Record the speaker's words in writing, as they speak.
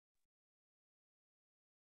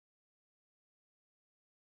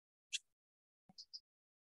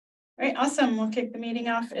All right, awesome. We'll kick the meeting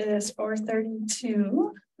off. It is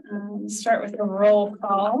 4:32. Start with a roll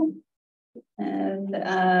call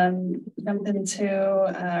and jump into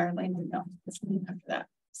our land. No, after that.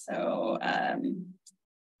 So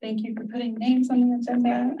thank you for putting names on the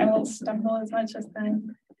agenda. I will stumble as much as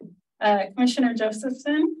time. Commissioner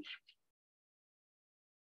Josephson.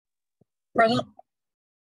 Present.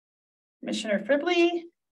 Commissioner Fribley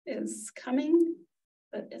is coming,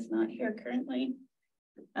 but is not here currently.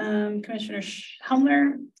 Commissioner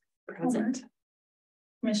Helmer. Present.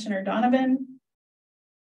 Commissioner Donovan.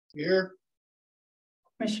 Here.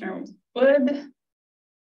 Commissioner Wood.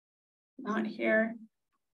 Not here.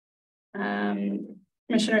 Commissioner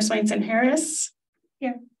Swainson Harris.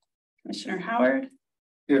 Here. Commissioner Howard.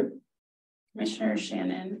 Here. Commissioner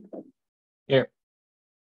Shannon. Here.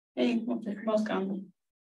 Hey, welcome.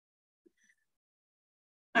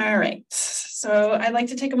 All right, so I'd like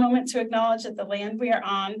to take a moment to acknowledge that the land we are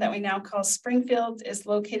on, that we now call Springfield, is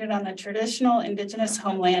located on the traditional indigenous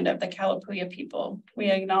homeland of the Kalapuya people. We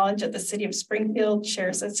acknowledge that the city of Springfield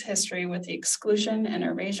shares its history with the exclusion and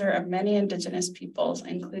erasure of many indigenous peoples,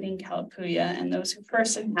 including Kalapuya and those who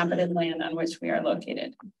first inhabited land on which we are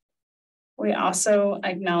located. We also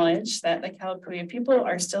acknowledge that the Kalapuya people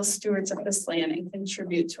are still stewards of this land and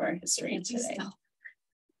contribute to our history today.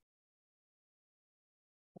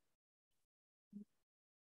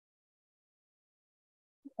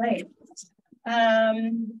 Right.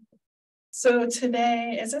 So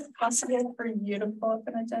today, is it possible for you to pull up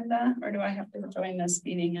an agenda, or do I have to join this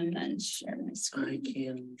meeting and then share my screen? I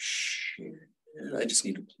can share it. I just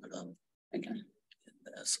need to pull it up. Okay.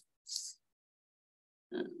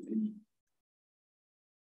 I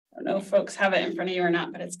don't know if folks have it in front of you or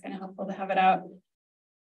not, but it's kind of helpful to have it out.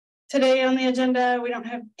 Today on the agenda, we don't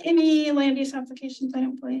have any land use applications, I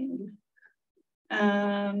don't believe.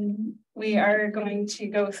 We are going to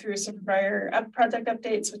go through some prior project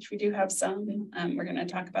updates, which we do have some. We're going to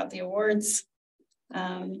talk about the awards,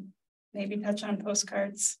 maybe touch on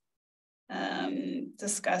postcards,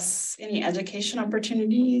 discuss any education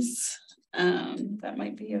opportunities that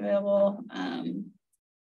might be available,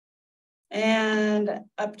 and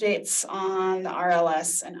updates on the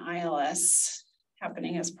RLS and ILS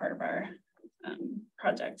happening as part of our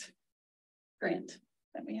project grant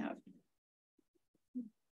that we have.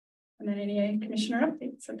 And then any commissioner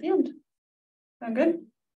updates at the end. Sound good?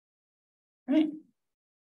 All right.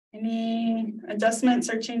 Any adjustments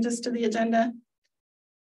or changes to the agenda?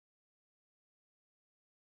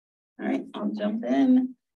 All right, I'll jump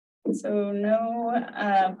in. So no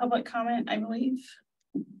public comment, I believe.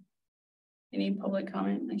 Any public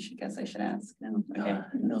comment? I should ask. No. Okay.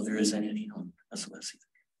 No, there isn't any on SOS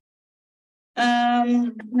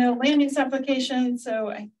either. No land use application. So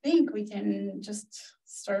I think we can just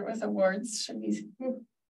start with awards. Should we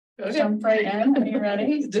jump right in? Are you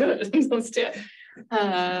ready? Let's do it. Let's do it.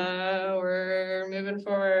 We're moving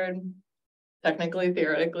forward. Technically,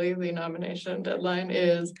 theoretically, the nomination deadline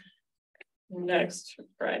is next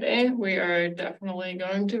Friday. We are definitely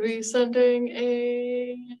going to be sending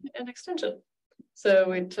an extension.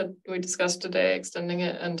 So we discussed today extending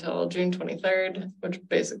it until June 23rd, which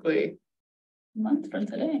basically a month from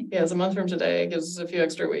today. Yeah, it's a month from today. It gives us a few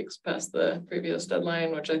extra weeks past the previous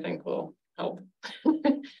deadline, which I think will help.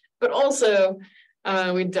 But also,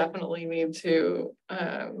 we definitely need to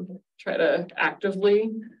try to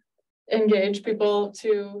actively engage people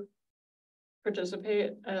to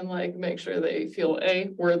participate and like make sure they feel A,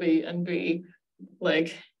 worthy, and B,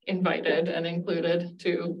 like invited and included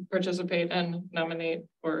to participate and nominate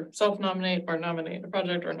or self-nominate or nominate a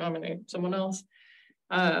project or nominate someone else.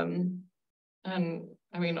 And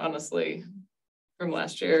I mean, honestly, from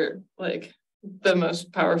last year, like the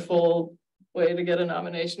most powerful way to get a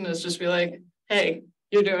nomination is just be like, hey,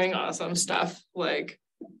 you're doing awesome stuff. Like,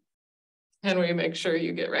 can we make sure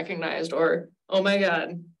you get recognized? Or, oh my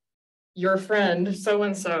God, your friend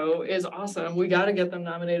so-and-so is awesome. We got to get them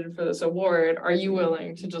nominated for this award. Are you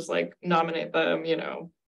willing to just like nominate them? You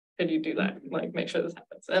know, could you do that? Like make sure this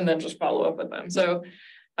happens and then just follow up with them. So,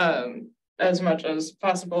 as much as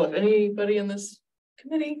possible, if anybody in this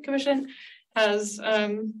commission has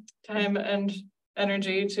time and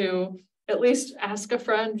energy to at least ask a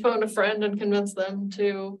friend, phone a friend and convince them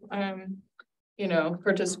to, you know,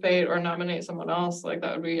 participate or nominate someone else, like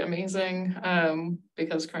that would be amazing.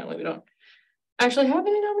 Because currently we don't actually have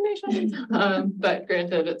any nominations, but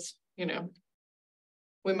granted it's, you know,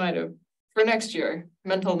 we might have for next year,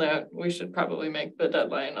 mental note, we should probably make the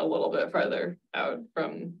deadline a little bit farther out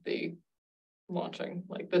from the launching.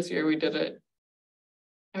 Like this year we did it.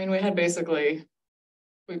 I mean, we put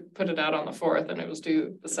it out on the 4th and it was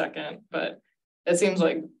due the 2nd, but it seems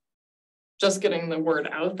like just getting the word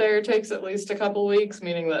out there takes at least a couple weeks,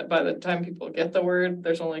 meaning that by the time people get the word,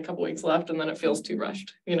 there's only a couple weeks left and then it feels too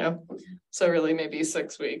rushed, you know? So really maybe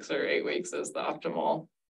 6 weeks or 8 weeks is the optimal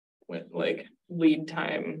with like lead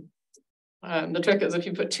time. The trick is if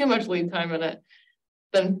you put too much lead time in it,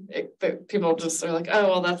 then people just are like, oh,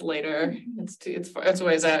 well, that's later. It's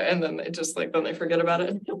ways out. And then it just like, then they forget about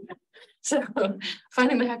it. So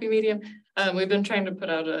finding the happy medium. We've been trying to put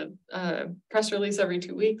out a press release every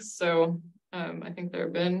 2 weeks. So I think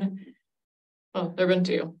there've been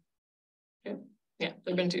 2. Yeah,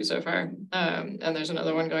 there've been 2 so far. And there's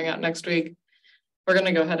another one going out next week. We're going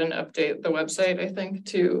to go ahead and update the website, I think,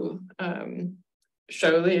 to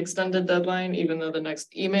show the extended deadline, even though the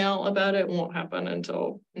next email about it won't happen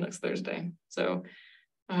until next Thursday. So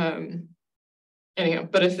anyhow,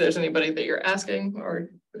 but if there's anybody that you're asking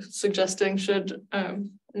or suggesting should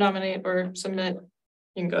nominate or submit,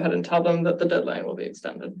 you can go ahead and tell them that the deadline will be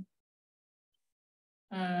extended.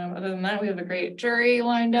 Other than that, we have a great jury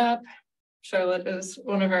lined up. Charlotte is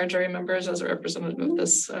one of our jury members as a representative of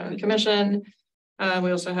this commission.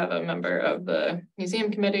 We also have a member of the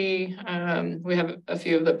museum committee. We have a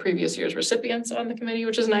few of the previous year's recipients on the committee,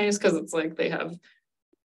 which is nice because it's like they have,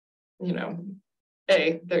 you know,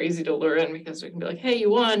 A, they're easy to lure in because we can be like, hey,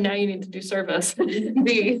 you won, now you need to do service.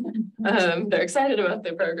 B, they're excited about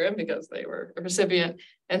the program because they were a recipient.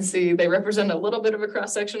 And C, they represent a little bit of a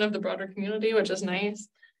cross section of the broader community, which is nice.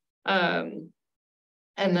 And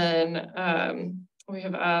then we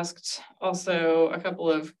have asked also a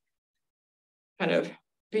couple of kind of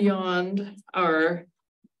beyond our,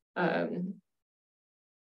 I don't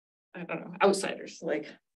know, outsiders, like,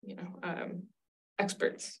 you know,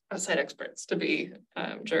 experts, outside experts to be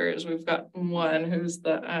jurors. We've got one who's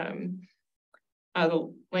the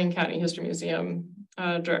Wayne County History Museum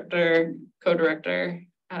director, co-director,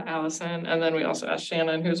 Allison, and then we also asked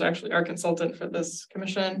Shannon, who's actually our consultant for this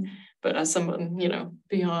commission, but as someone, you know,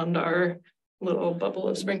 beyond our little bubble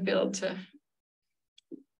of Springfield to,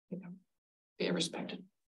 you know, be a respected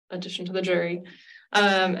addition to the jury.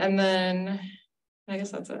 And then I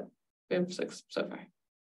guess that's it. We have 6 so far.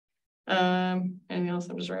 Anything else?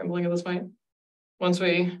 I'm just rambling at this point. Once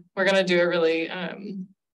we're gonna do a really a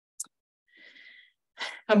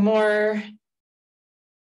more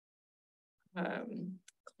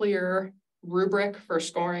clear rubric for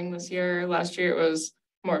scoring this year. Last year it was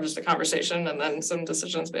more of just a conversation and then some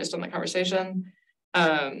decisions based on the conversation.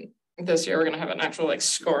 This year we're gonna have an actual like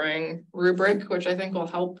scoring rubric, which I think will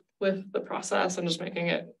help with the process and just making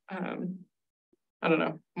it I don't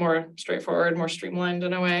know, more straightforward, more streamlined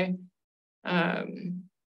in a way. And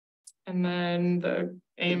then the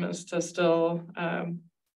aim is to still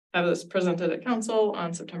have this presented at council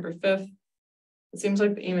on September 5th. It seems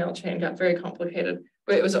like the email chain got very complicated,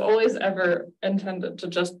 but it was always ever intended to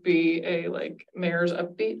just be a like mayor's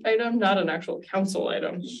upbeat item, not an actual council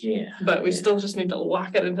item. Yeah. But we still just need to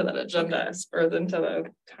lock it into that agenda or into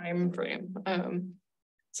the time frame.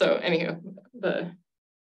 So anyhow, the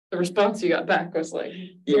response you got back was like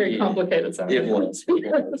very complicated. It was.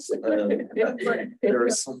 There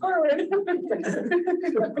was some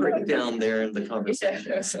breakdown there in the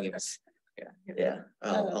conversation. Yeah.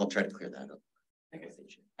 I'll try to clear that up.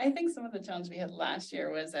 I think some of the challenge we had last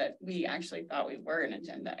year was that we actually thought we were an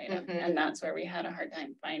agenda item, and that's where we had a hard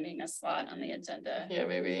time finding a slot on the agenda. Yeah,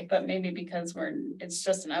 maybe. But maybe because it's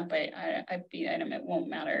just an upbeat item, it won't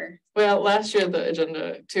matter. Well, last year the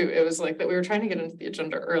agenda too, it was like that we were trying to get into the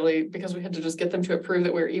agenda early because we had to just get them to approve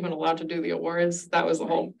that we were even allowed to do the awards. That was the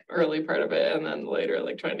whole early part of it, and then later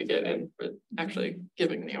like trying to get in for actually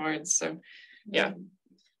giving the awards. So yeah.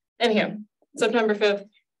 Anyhow, September 5th.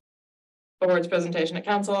 Awards presentation at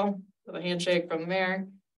council with a handshake from the mayor.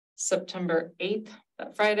 September 8th,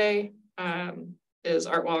 that Friday, is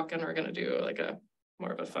art walk, and we're gonna do like a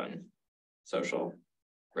more of a fun social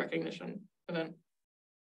recognition event.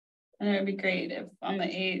 And it would be great if on the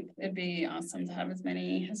 8th, it'd be awesome to have as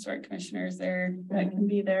many historic commissioners there that can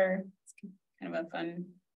be there. It's kind of a fun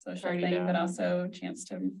social thing, but also a chance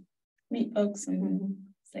to meet folks and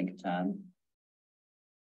say good job.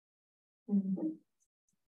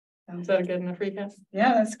 Is that a good enough recap?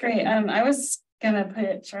 Yeah, that's great. I was gonna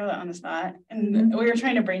put Charlotte on the spot, and we were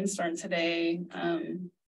trying to brainstorm today. You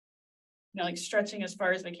know, like stretching as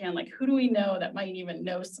far as we can. Like, who do we know that might even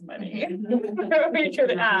know somebody? We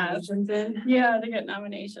could ask. Yeah, to get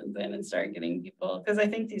nominations in and start getting people, because I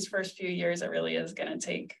think these first few years it really is gonna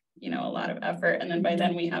take, you know, a lot of effort, and then by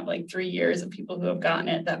then we have like 3 years of people who have gotten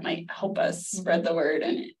it that might help us spread the word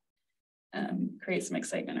and create some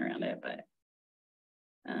excitement around it. But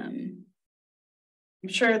I'm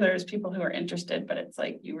sure there's people who are interested, but it's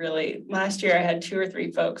like you really, last year I had 2 or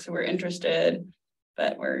 3 folks who were interested,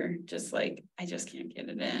 but we're just like, I just can't get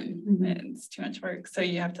it in. It's too much work. So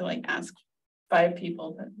you have to like ask 5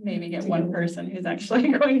 people to maybe get 1 person who's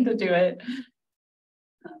actually going to do it.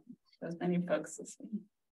 As many folks as we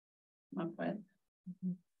come up with.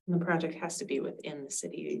 And the project has to be within the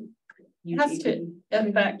city. It has to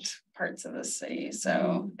affect parts of the city.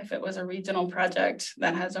 So if it was a regional project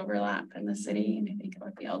that has overlap in the city, I think it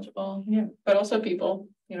would be eligible. Yeah, but also people,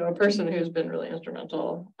 you know, a person who's been really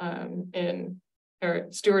instrumental in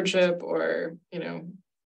stewardship or, you know,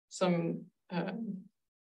 some,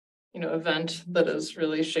 you know, event that is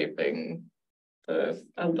really shaping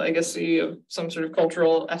a legacy of some sort of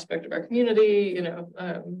cultural aspect of our community, you know,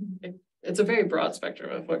 it's a very broad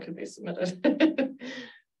spectrum of what could be submitted.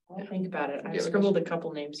 I'll think about it. I've scribbled a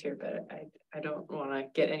couple names here, but I don't want to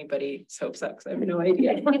get anybody's hopes up because I have no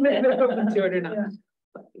idea if they're open to it or not.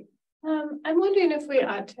 I'm wondering if we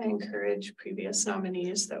ought to encourage previous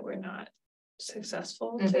nominees that were not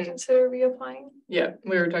successful to consider reapplying. Yeah,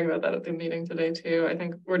 we were talking about that at the meeting today too. I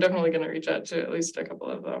think we're definitely going to reach out to at least a couple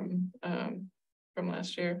of them from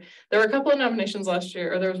last year. There were a couple of nominations last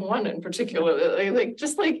year, or there was one in particular that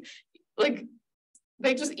like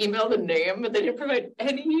they just emailed a name, but they didn't provide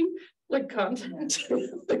any like content.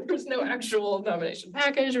 There was no actual nomination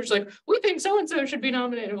package. It was like, we think so-and-so should be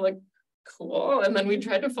nominated. We're like, cool. And then we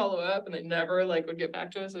tried to follow up and they never like would get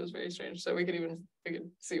back to us. It was very strange. So we could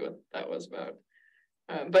see what that was about.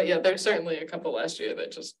 But yeah, there's certainly a couple last year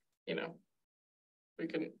that just, you know, we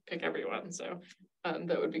couldn't pick everyone. So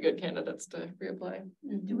that would be good candidates to reapply.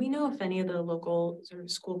 Do we know if any of the local sort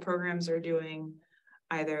of school programs are doing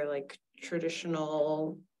either like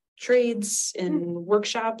traditional trades in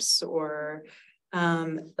workshops or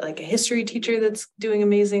like a history teacher that's doing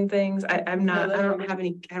amazing things? I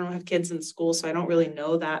don't have kids in school, so I don't really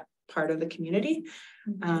know that part of the community.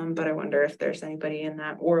 But I wonder if there's anybody in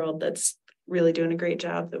that world that's really doing a great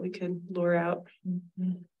job that we could lure out.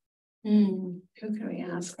 Who can we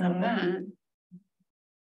ask about that?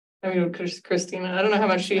 I mean, Christina, I don't know how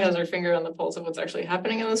much she has her finger on the pulse of what's actually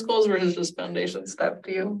happening in the schools versus just foundation stuff.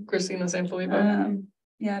 Do you, Christina Sanfilippo?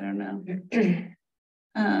 Yeah, I don't know.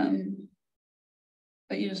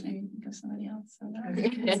 But you just maybe think of somebody else. So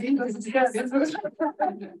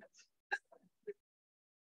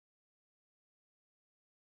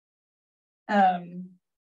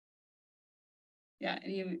yeah,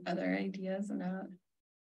 any other ideas about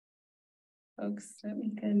folks that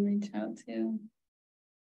we can reach out to?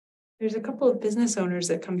 There's a couple of business owners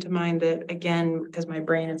that come to mind that, again, because my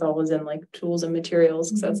brain is always in like tools and materials,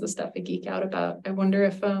 because that's the stuff I geek out about. I wonder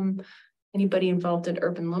if anybody involved in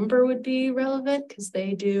urban lumber would be relevant, because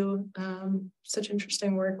they do such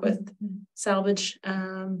interesting work with salvage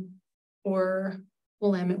or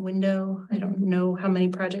Willamette Window. I don't know how many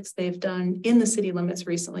projects they've done in the city limits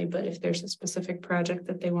recently, but if there's a specific project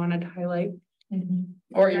that they wanted to highlight.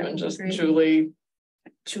 Or even just Julie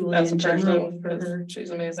as a in general person,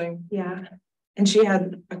 she's amazing. Yeah. And she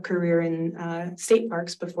had a career in state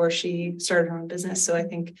parks before she started her own business. So I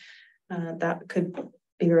think that could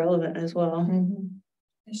be relevant as well. I'm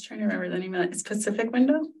just trying to remember the name of it. It's Pacific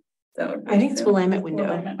Window. So I think it's Willamette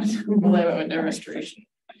Window. Willamette Window Restoration.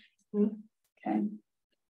 Okay.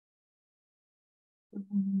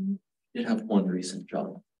 Did have one recent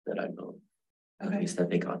job that I know, at least that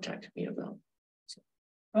they contacted me about. So,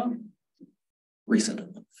 Oh, recent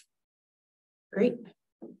enough. Great.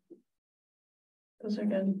 those are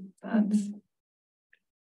good thoughts.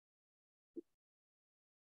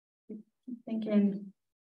 Thinking.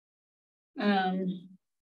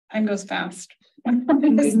 Time goes fast.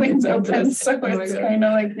 This thing's open, so it's kind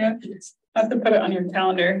of like you have to put it on your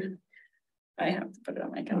calendar. I have to put it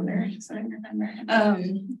on my calendar so I remember.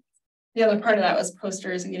 The other part of that was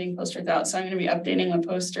posters and getting posters out. So I'm going to be updating the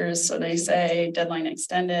posters so they say deadline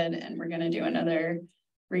extended, and we're going to do another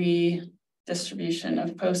redistribution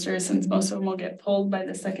of posters since most of them will get pulled by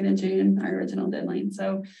the 2nd of June, our original deadline.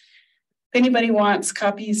 So if anybody wants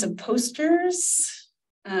copies of posters,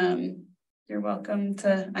 you're welcome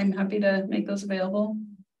to. I'm happy to make those available.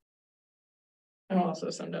 I'll also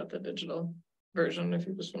send out the digital version if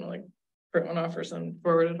you just want to like print one off or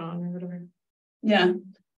forward it on or whatever. Yeah.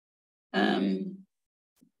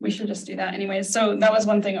 We should just do that anyways. So that was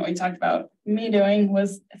one thing that we talked about me doing,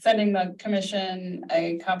 was sending the commission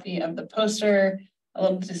a copy of the poster, a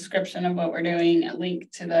little description of what we're doing, a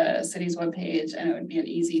link to the city's webpage, and it would be an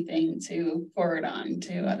easy thing to forward on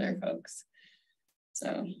to other folks.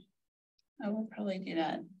 So I will probably do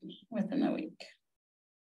that within the week.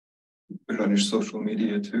 Put it on your social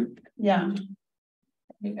media too. Yeah. That'd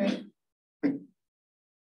be great.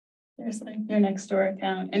 Seriously, your next door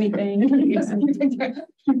account, anything.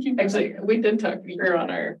 Actually, we did talk, you're on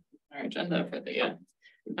our agenda for the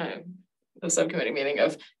subcommittee meeting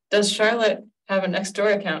of, does Charlotte have a next door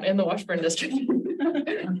account in the Washburn district?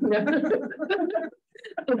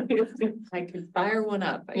 I could fire one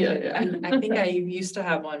up. Yeah. I think I used to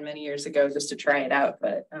have one many years ago just to try it out,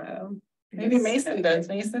 but Maybe Mason does.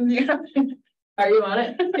 Mason, yeah. Are you on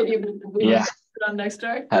it? Can you? Yeah. On next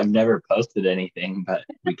door? I've never posted anything, but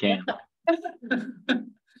we can. That'd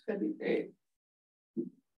be great.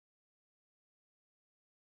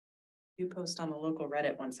 you post on the local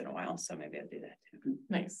Reddit once in a while, so maybe I'll do that too.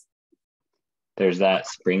 Nice. There's that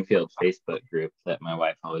Springfield Facebook group that my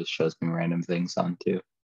wife always shows me random things on too.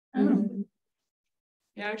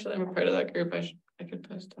 Yeah, actually, I'm a part of that group. I could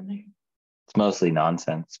post on there. It's mostly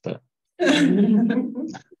nonsense, but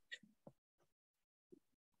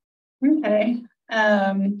Okay. I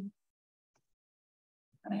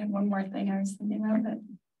had one more thing I was thinking of, but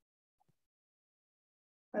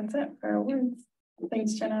that's it for awards.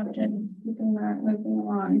 Thanks, Jenna. Moving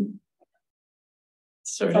along.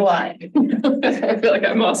 Sort It's a lot. I feel like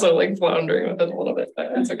I'm also like floundering with it a little bit,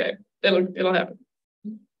 but that's okay. It'll happen.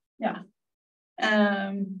 Yeah.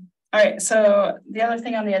 All right, so the other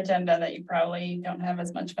thing on the agenda that you probably don't have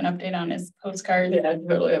as much of an update on is postcards. Yeah, I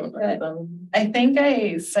totally haven't read them. I think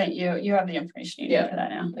I sent you have the information you need Yeah. for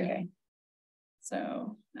that now. Okay.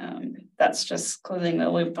 So that's just closing the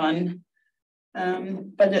loop on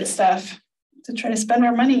budget stuff to try to spend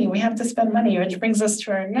our money. We have to spend money, which brings us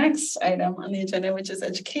to our next item on the agenda, which is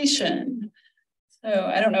education. So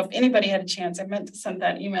I don't know if anybody had a chance. I meant to send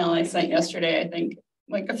that email I sent yesterday, I think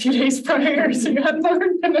like a few days prior, so you had more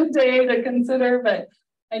than a day to consider, but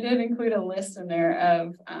I did include a list in there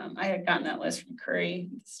of, I had gotten that list from Curry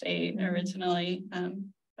State originally, the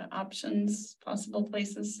options, possible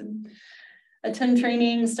places to attend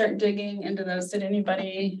training, start digging into those. Did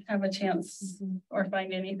anybody have a chance or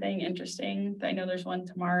find anything interesting? I know there's one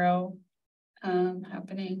tomorrow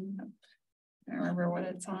happening. I don't remember what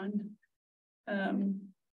it's on.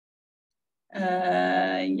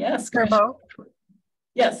 Yes. Turbo.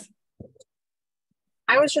 Yes.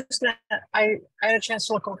 I was just gonna, I had a chance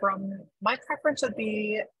to look over them. My preference would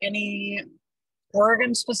be any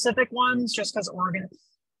Oregon specific ones, just because Oregon,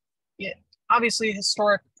 obviously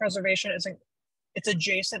historic preservation isn't, it's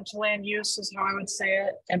adjacent to land use is how I would say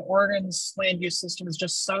it. And Oregon's land use system is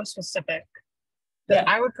just so specific that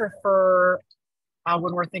I would prefer,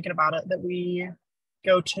 when we're thinking about it, that we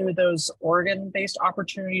go to those Oregon based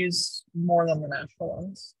opportunities more than the national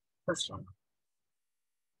ones, personally.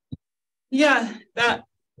 Yeah,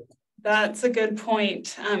 that's a good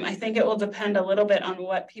point. I think it will depend a little bit on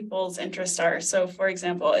what people's interests are. So for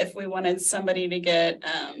example, if we wanted somebody to get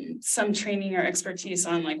some training or expertise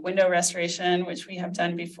on like window restoration, which we have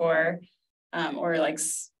done before, or like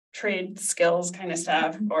trade skills kind of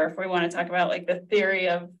stuff, or if we want to talk about like the theory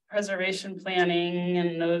of preservation planning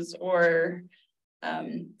and those, or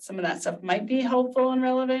some of that stuff might be helpful and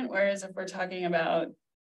relevant. Whereas if we're talking about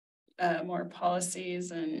more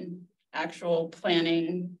policies and actual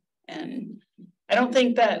planning, and I don't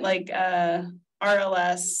think that like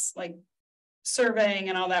RLS, like surveying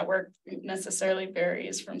and all that work necessarily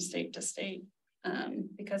varies from state to state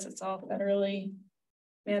because it's all federally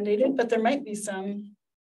mandated, but there might be some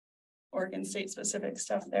Oregon state specific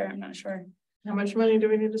stuff there. I'm not sure. How much money do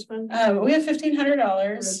we need to spend? We have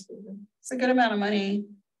 $1,500. It's a good amount of money.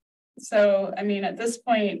 So, I mean, at this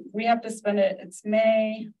point, we have to spend it. It's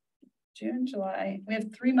May, June, July. We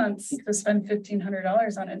have 3 months to spend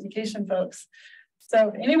 $1,500 on education, folks. So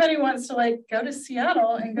if anybody wants to like go to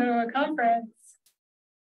Seattle and go to a conference,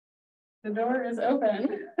 the door is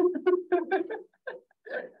open.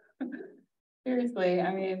 Seriously,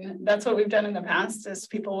 I mean, that's what we've done in the past is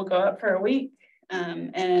people will go up for a week.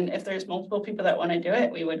 And if there's multiple people that want to do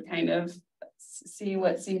it, we would kind of see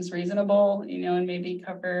what seems reasonable, you know, and maybe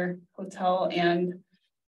cover hotel and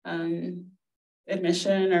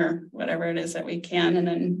admission or whatever it is that we can. And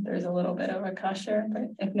then there's a little bit of a cost share, but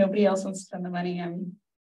if nobody else wants to spend the money, I'm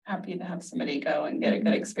happy to have somebody go and get a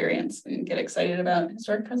good experience and get excited about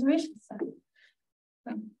historic preservation stuff.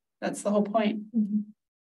 So that's the whole point.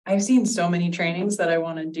 I've seen so many trainings that I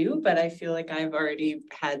want to do, but I feel like I've already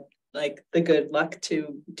had like the good luck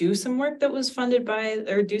to do some work that was funded by,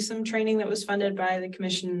 or do some training that was funded by the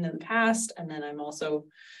commission in the past. And then I'm also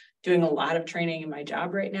doing a lot of training in my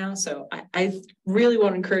job right now. So I really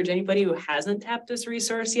want to encourage anybody who hasn't tapped this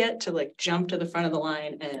resource yet to like jump to the front of the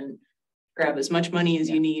line and grab as much money as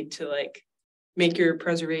you need to like make your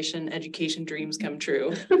preservation education dreams come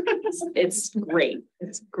true. It's great.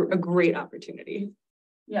 It's a great opportunity.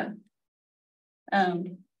 Yeah.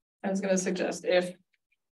 I was gonna suggest if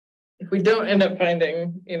we don't end up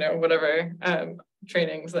finding, you know, whatever,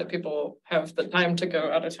 trainings that people have the time to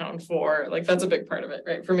go out of town for, like, that's a big part of it,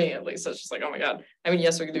 right? For me, at least, it's just like, oh my God. I mean,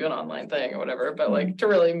 yes, we can do an online thing or whatever, but like to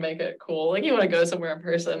really make it cool, like you want to go somewhere in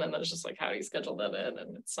person and then it's just like, how do you schedule that in?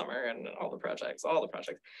 And it's summer and all the projects.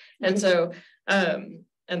 And so, and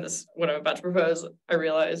this, what I'm about to propose, I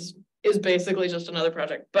realize is basically just another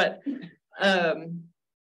project, but,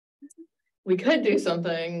 we could do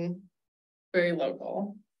something very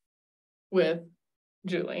local with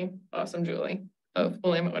Julie, awesome Julie of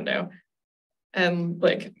Willamette Window, and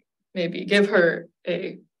like maybe give her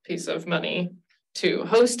a piece of money to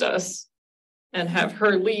host us and have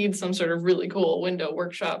her lead some sort of really cool window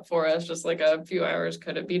workshop for us, just like a few hours.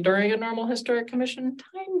 Could it be during a normal historic commission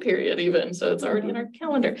time period even? So it's already in our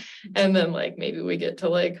calendar. And then like maybe we get to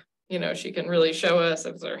like, you know, she can really show us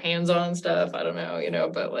if there's hands-on stuff, I don't know, you know,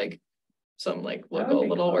 but like some like local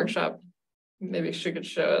little workshop. Maybe she could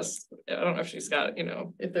show us, I don't know if she's got, you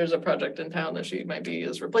know, if there's a project in town that she might be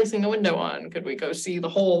is replacing the window on, could we go see the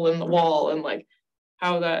hole in the wall and like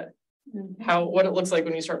how that, what it looks like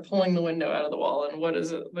when you start pulling the window out of the wall and what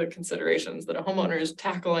is it, the considerations that a homeowner is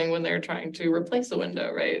tackling when they're trying to replace the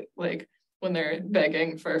window, right? Like when they're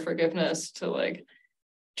begging for forgiveness to like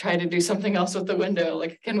try to do something else with the window,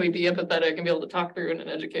 like can we be empathetic and be able to talk through in an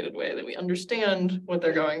educated way that we understand what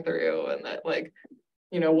they're going through and that like,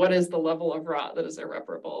 you know, what is the level of rot that is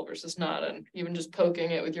irreparable versus not, and even just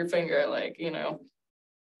poking it with your finger, like, you know,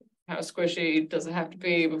 how squishy does it have to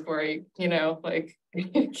be before you know, like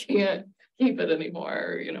you can't keep it anymore,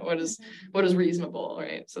 or, you know, what is reasonable,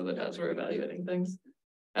 right? So that as we're evaluating things.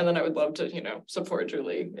 And then I would love to, you know, support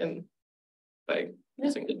Julie in by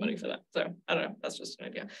using good money for that. So I don't know, that's just an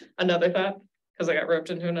idea. Another thought, because I got roped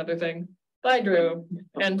into another thing by Drew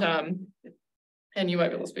and you might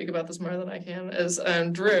be able to speak about this more than I can, is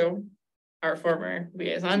Drew, our former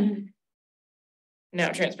liaison, now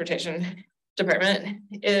transportation department,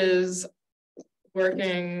 is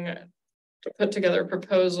working to put together a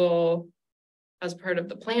proposal as part of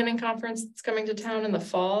the planning conference that's coming to town in the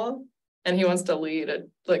fall. And he wants to lead a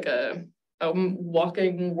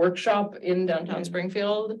walking workshop in downtown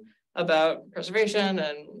Springfield about preservation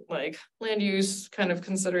and like land use kind of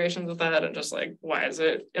considerations of that, and just like why is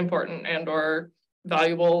it important and or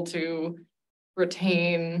valuable to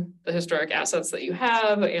retain the historic assets that you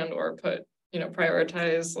have and or put, you know,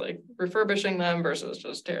 prioritize like refurbishing them versus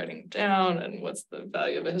just tearing them down, and what's the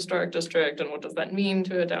value of a historic district and what does that mean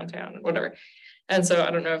to a downtown and whatever. And so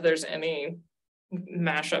I don't know if there's any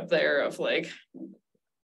mashup there of like,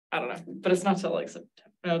 I don't know, but it's not till like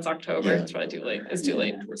September. No, it's October. It's probably too late. It's too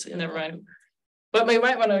late. Never mind. But we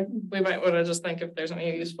might want to just think if there's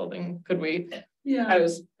any useful thing. Could we? Yeah. I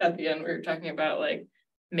was at the end, we were talking about like,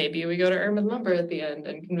 maybe we go to Urban Lumber at the end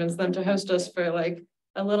and convince them to host us for like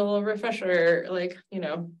a little refresher, like, you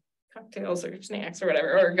know, cocktails or snacks or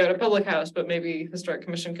whatever, or go to Public House, but maybe Historic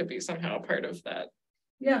Commission could be somehow a part of that.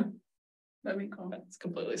 Yeah. That'd be cool. That's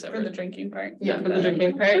completely separate. For the drinking part. Yeah, for the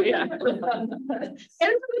drinking part, yeah. And for the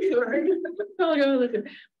tour.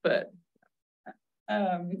 But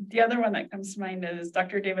the other one that comes to mind is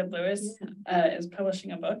Dr. David Lewis is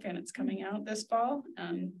publishing a book and it's coming out this fall.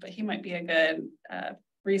 But he might be a good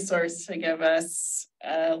resource to give us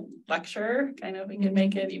a lecture. Kind of, we can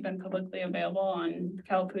make it even publicly available on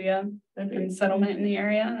Kalapuya and settlement in the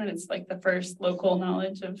area. And it's like the first local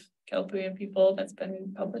knowledge of Kalapuya people that's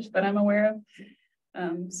been published that I'm aware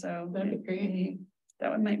of. So that'd be great.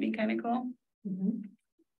 That one might be kind of cool.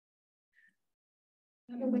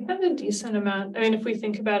 We have a decent amount. I mean, if we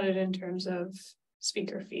think about it in terms of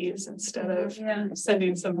speaker fees instead of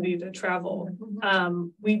sending somebody to travel,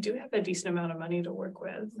 we do have a decent amount of money to work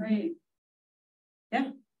with. Right.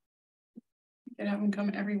 Yeah. You could have them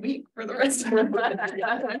come every week for the rest of the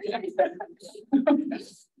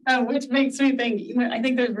which makes me think, I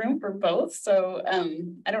think there's room for both. So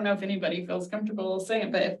I don't know if anybody feels comfortable saying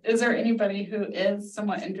it, but is there anybody who is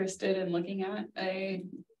somewhat interested in looking at a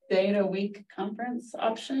day-to-week conference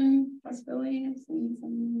option possibilities and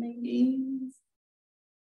some maybe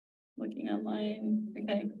looking online?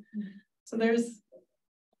 Okay, so there's,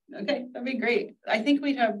 okay, that'd be great. I think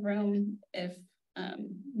we'd have room if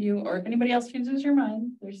you or if anybody else changes your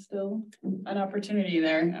mind. There's still an opportunity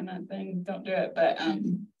there. I'm not saying don't do it, but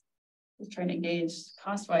just trying to gauge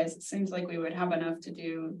cost-wise. It seems like we would have enough to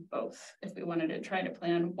do both if we wanted to try to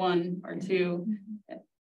plan one or two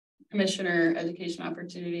commissioner education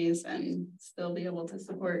opportunities and still be able to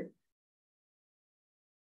support.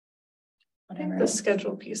 I think the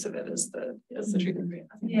schedule piece of it is the treatment.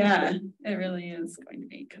 Yeah, it really is going to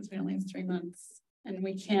be, because we only have 3 months And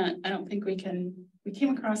we can't, I don't think we came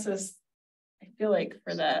across this, I feel like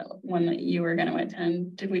for that one that you were gonna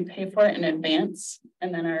attend, did we pay for it in advance?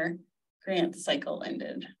 And then our grant cycle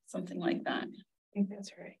ended, something like that. I think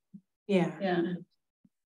that's right. Yeah. Yeah.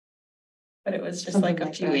 But it was just Something like a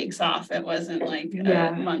like few that. weeks off. It wasn't like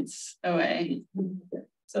Yeah. months away.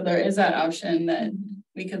 So there is that option that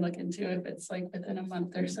we could look into if it's like within a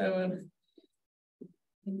month or so of.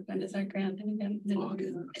 When is our grant thing again?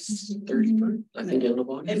 August 31st, I think end of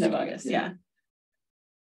August. End of August, yeah.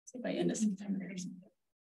 So by end of September or something.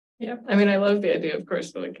 Yeah, I mean, I love the idea, of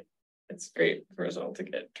course, like, it's great for us all to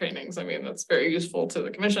get trainings. I mean, that's very useful to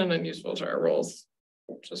the commission and useful to our roles,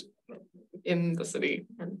 just in the city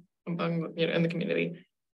or among, you know, in the community.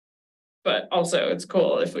 But also it's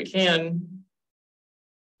cool if we can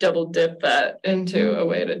double dip that into a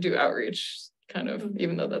way to do outreach, kind of,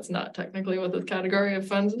 even though that's not technically what the category of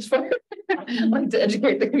funds is for. Like to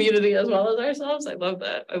educate the community as well as ourselves. I love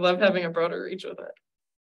that. I love having a broader reach with it.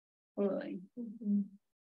 Totally.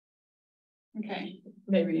 Okay.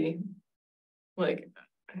 Maybe, like,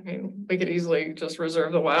 I mean, we could easily just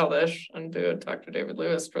reserve the Wildish and do a Dr. David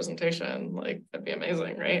Lewis presentation. Like, that'd be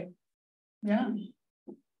amazing, right? Yeah.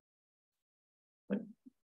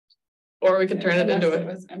 Or we could turn it into It a,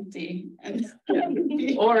 was empty and.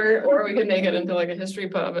 or we could make it into like a history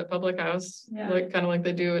pub at Public House, Yeah. like kind of like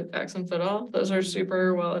they do at Axe and Fiddle. Those are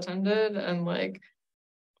super well attended, and like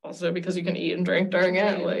also because you can eat and drink during it,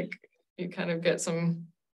 Right. like you kind of get some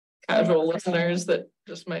casual listeners that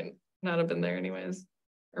just might not have been there anyways,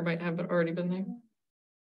 or might have already been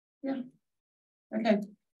there. Okay,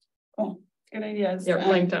 cool, good ideas. Yeah,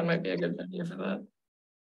 Langtown might be a good venue for that.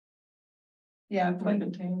 Yeah. More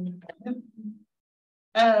contained.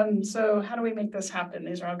 So how do we make this happen?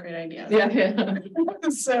 These are all great ideas. Yeah.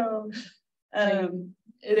 So, it's,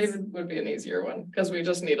 David would be an easier one, because we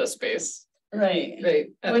just need a space, right,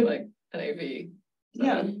 right, at Would- like an AV.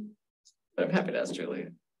 yeah. But I'm happy to ask Julie.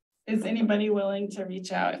 Is anybody willing to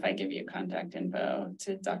reach out if I give you contact info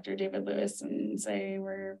to Dr. David Lewis and say,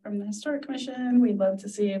 we're from the Historic Commission, we'd love to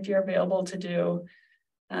see if you're available to do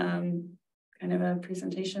kind of a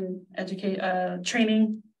presentation,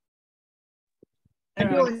 training. I I'd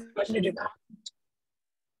don't be know. willing to do that.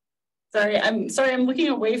 Sorry, I'm looking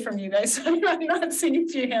away from you guys. I'm not seeing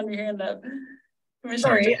if you hand your hand up. Commissioner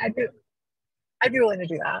Sorry, I'd be willing to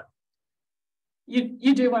do that.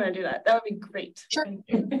 You do want to do that. That would be great. Sure. Thank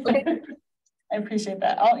you. Okay. I appreciate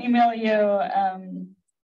that. I'll email you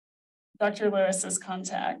Dr. Lewis's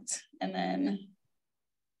contact and then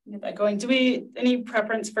get that going. Do we any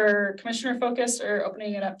preference for commissioner focus or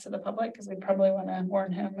opening it up to the public? Because we probably want to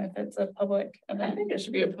warn him if it's a public I event. think it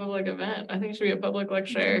should be a public event. I think it should be a public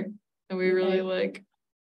lecture. And we really like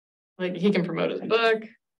he can promote his book.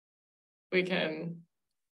 We can,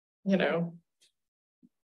 you know,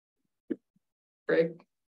 break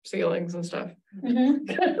ceilings and stuff.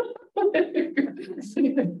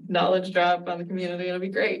 Knowledge drop on the community. It'll be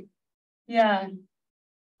great. Yeah.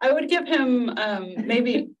 I would give him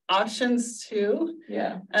maybe options too.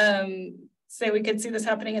 Yeah. Say we could see this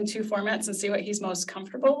happening in 2 formats and see what he's most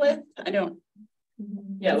comfortable with. I don't.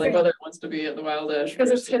 Yeah, like whether it wants to be at the Wildish.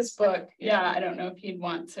 Because it's his book. Yeah, I don't know if he'd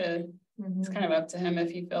want to. It's Mhm. kind of up to him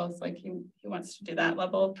if he feels like he wants to do that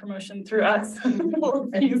level of promotion through us. Or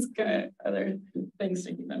if he's got other things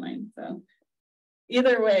to keep in mind. So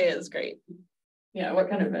either way is great. Yeah, what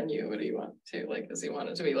kind of venue would he want to, like, does he want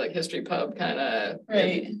it to be like history pub kind of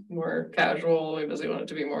Right. more casual, or does he want it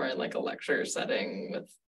to be more in like a lecture setting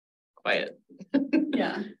with quiet?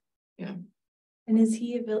 Yeah. And is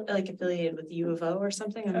he affiliated with U of O or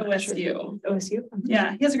something? I'm not sure. OSU. OSU?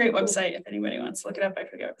 Yeah, he has a great website if anybody wants to look it up. I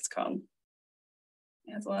forget what it's called.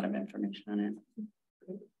 It has a lot of information on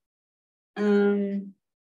it.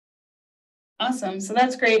 Awesome, so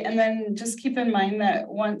that's great. And then just keep in mind that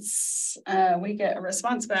once we get a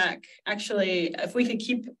response back, actually, if we could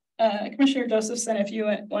keep Commissioner Josephson, if you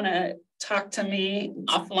want to talk to me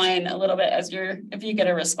offline a little bit if you get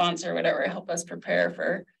a response or whatever, help us prepare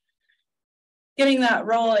for getting that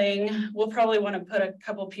rolling. We'll probably want to put a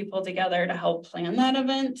couple people together to help plan that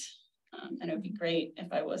event. And it would be great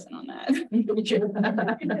if I wasn't on that.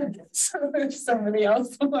 So if somebody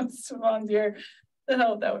else wants to volunteer to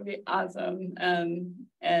help, that would be awesome.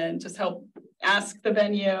 And just help ask the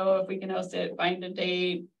venue if we can host it, find a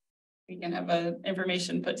date. We can have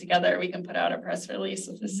information put together. We can put out a press release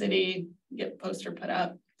with the city, get a poster put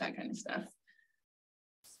up, that kind of stuff.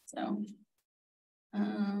 So,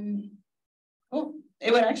 cool.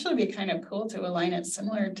 It would actually be kind of cool to align it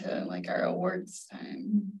similar to like our awards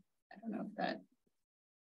time. I don't know if that.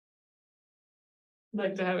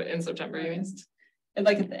 Like to have it in September, you mean?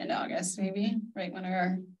 like at the end of August, maybe, right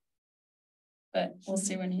when but we'll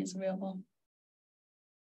see when he's available.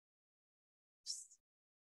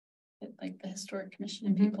 Get like the historic commission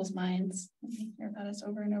in people's minds. We hear about us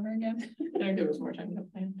over and over again. It'll give us more time to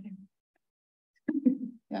plan.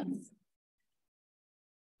 Yes.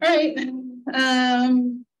 All right.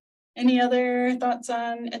 Any other thoughts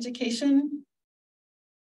on education?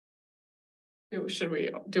 Do we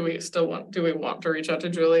want to reach out to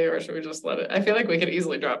Julie, or should we just let it? I feel like we could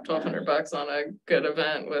easily drop $1,200 on a good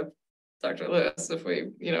event with Dr. Lewis if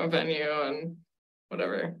we, venue and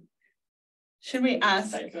whatever. Should we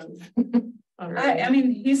ask? I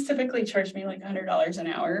mean, he's typically charged me like $100 an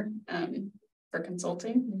hour for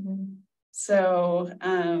consulting. So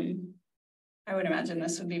I would imagine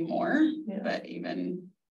this would be more, but even,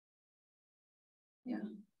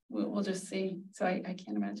 we'll just see. So I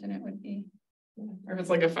can't imagine it would be. Or if it's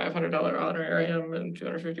like a $500 honorarium and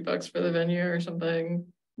 $250 for the venue or something.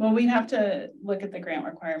 Well, we'd have to look at the grant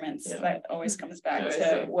requirements. Yeah. That always comes back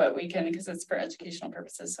to what we can, because it's for educational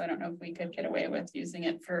purposes. So I don't know if we could get away with using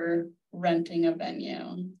it for renting a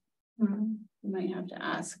venue. We might have to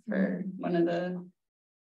ask for one of the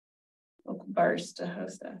local bars to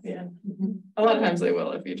host us. Yeah. A lot of times they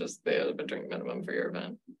will if they have a drink minimum for your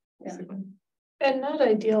event. Yeah. And not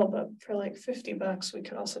ideal, but for like $50, we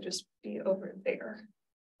could also just be over there.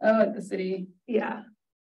 Oh, at the city. Yeah.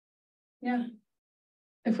 Yeah.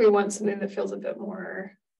 If we want something that feels a bit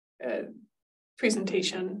more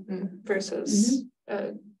presentation versus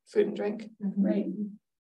food and drink. Right.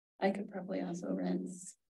 I could probably also rent.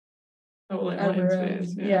 Like out of a room.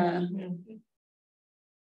 space, Yeah.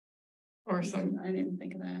 Or some. I didn't even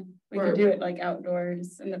think of that. We could do it like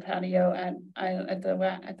outdoors in the patio at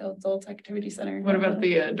the adult activity center. What about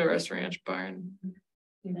the Doris Ranch barn?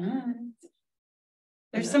 Do that.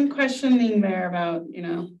 There's some questioning there about,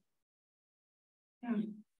 yeah.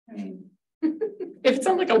 I mean, if it's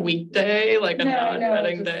on like a weekday, like a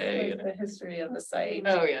non-wedding just day. like the history of the site.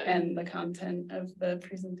 Oh yeah. And the content of the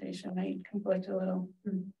presentation might conflict a little.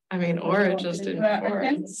 I mean, or it just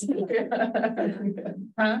informs.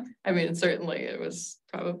 Huh? I mean, certainly it was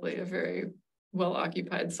probably a very well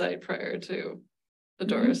occupied site prior to the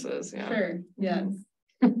Doris's. Yeah. Sure. Yes.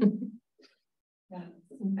 Yeah.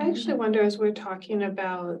 I actually wonder, as we're talking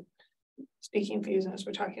about speaking fees, and as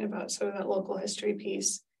we're talking about sort of that local history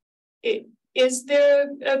piece, is there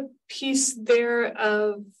a piece there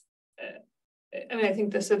of, I mean, I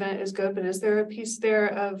think this event is good, but is there a piece there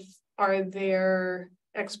of, are there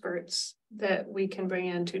experts that we can bring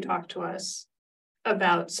in to talk to us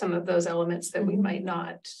about some of those elements that we might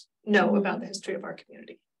not know about the history of our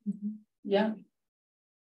community? Yeah.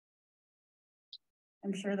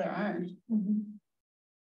 I'm sure there are.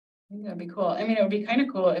 I think that'd be cool. I mean, it would be kind of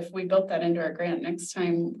cool if we built that into our grant next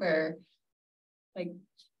time, where like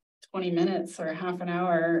 20 minutes or half an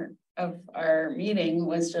hour of our meeting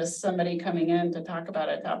was just somebody coming in to talk about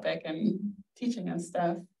a topic and teaching us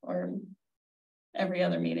stuff, or every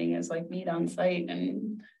other meeting is like meet on site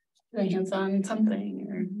and doing hands-on something,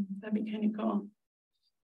 or that'd be kind of cool.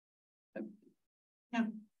 But, yeah.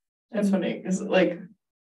 It's funny because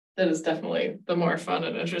that is definitely the more fun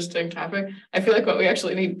and interesting topic. I feel like what we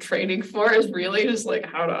actually need training for is really just like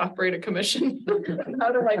how to operate a commission, how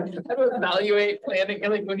to evaluate planning,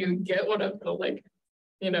 and like when you get one of the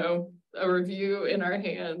a review in our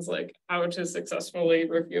hands, like how to successfully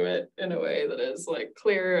review it in a way that is like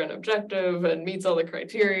clear and objective and meets all the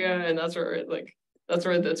criteria. And that's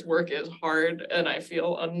where this work is hard, and I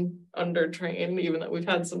feel undertrained, even though we've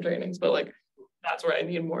had some trainings, but that's where I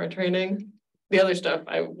need more training. The other stuff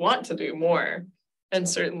I want to do more, and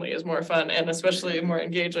certainly is more fun and especially more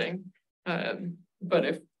engaging.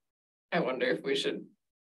 But I wonder if we should,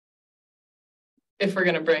 if we're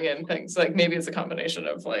going to bring in things like, maybe it's a combination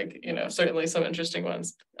of certainly some interesting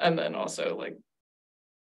ones, and then also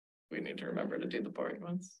we need to remember to do the boring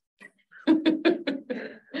ones.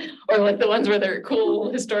 Or the ones where they're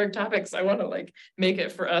cool historic topics. I want to make it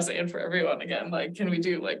for us and for everyone again. Can we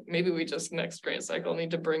do maybe we just next grant cycle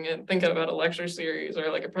need to think about a lecture series or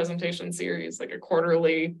a presentation series, a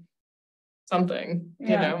quarterly something,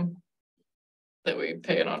 that we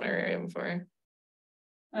pay an honorarium for.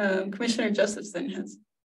 Commissioner Josephson has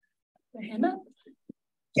a hand up.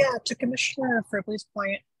 Yeah, to Commissioner Fribley's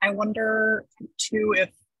point, I wonder too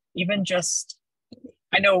if even just,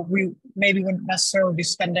 I know we maybe wouldn't necessarily be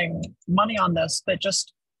spending money on this, but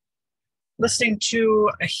just listening to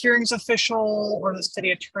a hearings official or the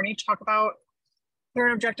city attorney talk about clear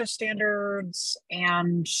and objective standards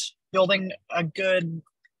and building a good,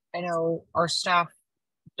 I know our staff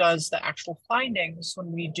does the actual findings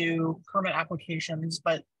when we do permit applications,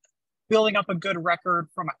 but building up a good record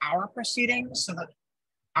from our proceedings so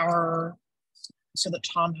that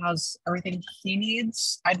Tom has everything he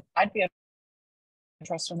needs. I'd be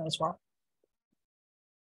interested in that as well.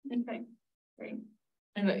 Okay, great.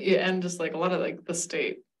 And yeah, and just like a lot of like the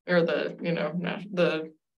state or the, you know,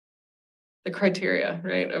 the criteria,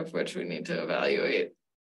 right, of which we need to evaluate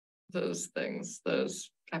those things,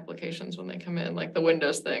 those applications when they come in, like the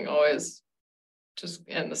windows thing always just,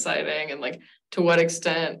 and the siding, and like to what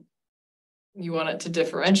extent you want it to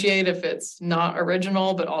differentiate if it's not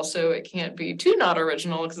original, but also it can't be too not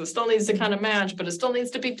original because it still needs to kind of match, but it still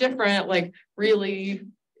needs to be different, like really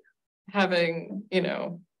having, you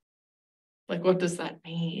know, like, what does that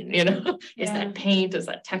mean? You know, is that paint? Is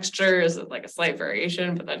that texture? Is it like a slight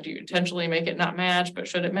variation? But then do you intentionally make it not match? But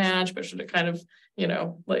should it match? But should it kind of, you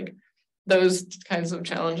know, like those kinds of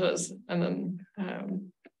challenges? And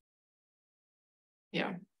then,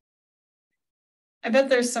 yeah. I bet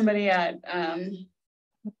there's somebody at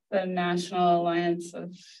the National Alliance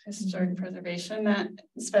of Historic Preservation that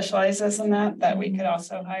specializes in that we could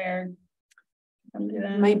also hire.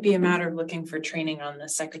 Might be a matter of looking for training on the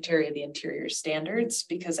Secretary of the Interior standards,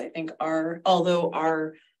 because I think although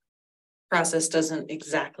our process doesn't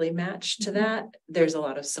exactly match to that, there's a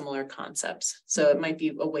lot of similar concepts. So it might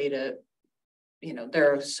be a way to, you know,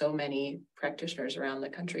 there are so many practitioners around the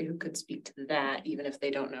country who could speak to that, even if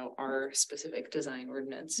they don't know our specific design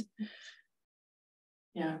ordinance.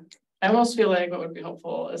 Yeah, I almost feel like what would be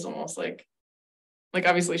helpful is almost like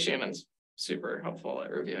obviously Shannon's super helpful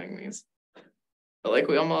at reviewing these. But like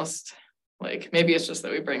we almost, like maybe it's just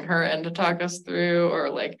that we bring her in to talk us through,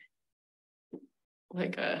 or like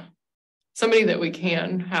somebody that we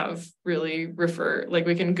can have really refer, like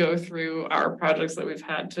we can go through our projects that we've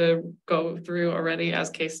had to go through already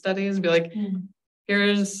as case studies and be like, here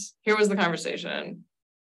was the conversation.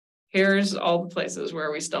 Here's all the places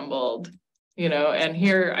where we stumbled, you know, and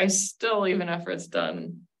here I still, even after it's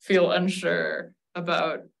done, feel unsure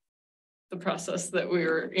about the process that we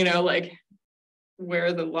were, you know, like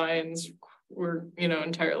where the lines were, you know,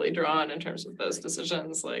 entirely drawn in terms of those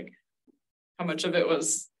decisions, like how much of it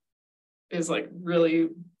is like really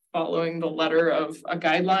following the letter of a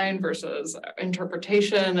guideline versus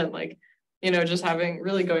interpretation, and like, you know, just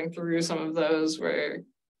really going through some of those where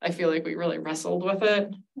I feel like we really wrestled with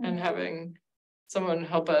it, and having someone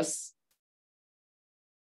help us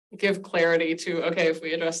give clarity to, okay, if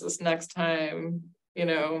we address this next time, you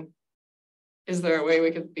know, is there a way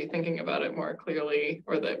we could be thinking about it more clearly,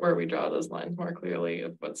 or that where we draw those lines more clearly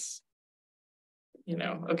of what's, you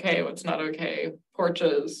know, okay, what's not okay,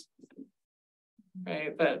 porches,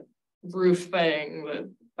 right? That roof thing,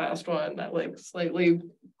 the last one, that like slightly,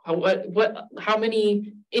 how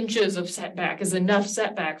many inches of setback is enough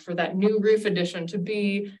setback for that new roof addition to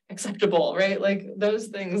be acceptable, right? Like those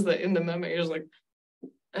things that in the moment you're just like,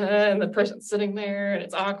 and the person's sitting there and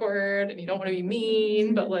it's awkward and you don't want to be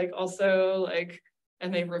mean, but like also like,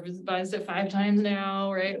 and they've revised it 5 times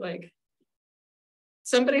now, right? Like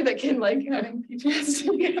somebody that can like having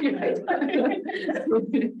PTSD.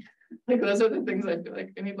 Like those are the things I feel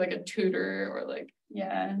like I need, like a tutor or like,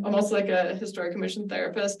 yeah, almost like a historic commission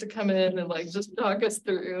therapist to come in and like just talk us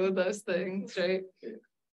through those things, right?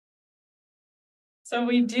 So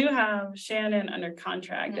we do have Shannon under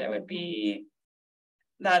contract. It would be,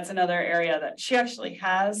 that's another area that she actually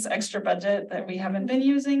has extra budget that we haven't been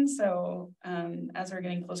using. So as we're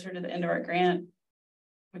getting closer to the end of our grant,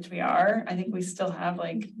 which we are, I think we still have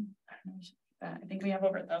like, I think we have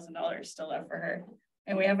over $1,000 still left for her.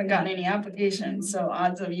 And we haven't gotten any applications. So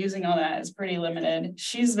odds of using all that is pretty limited.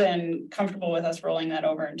 She's been comfortable with us rolling that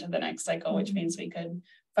over into the next cycle, which means we could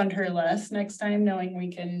fund her less next time, knowing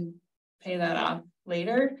we can pay that off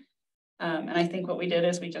later. And I think what we did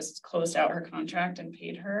is we just closed out her contract and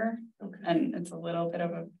paid her. Okay. And it's a little bit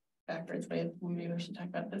of a backwards way. Maybe we should talk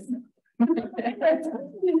about this.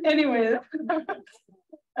 Anyway,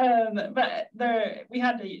 but we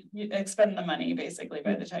had to expend the money basically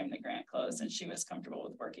by the time the grant closed, and she was comfortable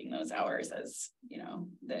with working those hours as, you know,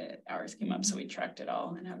 the hours came up. So we tracked it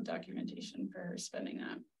all and have documentation for her spending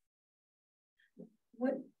that.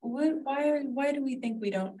 Why do we think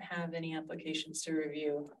we don't have any applications to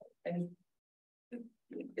review?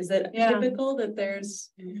 Is it typical that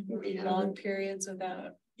there's long periods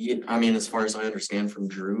without? Yeah, I mean, as far as I understand from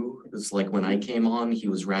Drew, it's like when I came on, he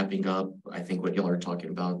was wrapping up, I think what y'all are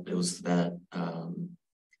talking about, it was that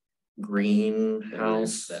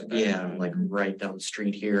greenhouse, yeah, like right down the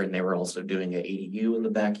street here, and they were also doing an ADU in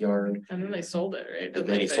the backyard. And then they sold it, right? And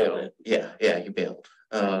then he sold it. Yeah, he bailed.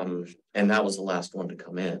 And that was the last one to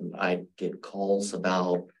come in. I get calls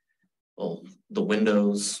about well, the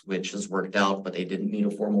windows, which has worked out, but they didn't need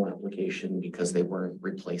a formal application because they weren't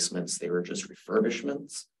replacements, they were just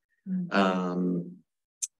refurbishments.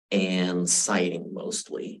 And siding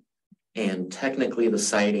mostly. And technically the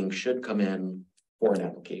siding should come in for an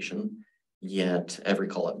application, yet every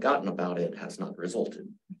call I've gotten about it has not resulted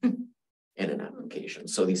in an application.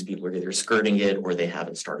 So these people are either skirting it or they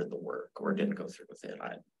haven't started the work or didn't go through with it.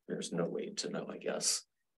 There's no way to know, I guess.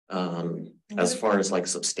 As far as like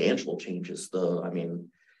substantial changes though, I mean,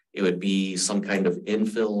 it would be some kind of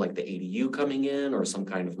infill like the ADU coming in or some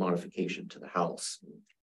kind of modification to the house.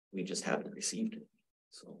 We just haven't received it,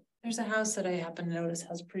 so. There's a house that I happen to notice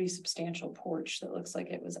has a pretty substantial porch that looks like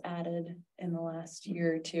it was added in the last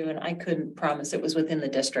year or two, and I couldn't promise it was within the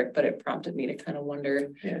district, but it prompted me to kind of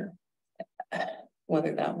wonder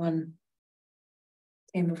whether that one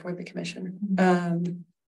came before the commission.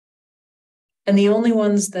 And the only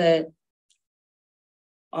ones that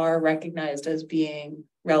are recognized as being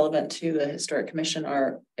relevant to the historic commission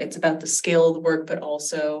it's about the scale of the work, but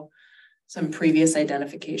also some previous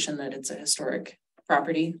identification that it's a historic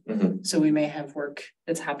property. So we may have work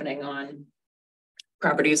that's happening on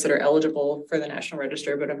properties that are eligible for the National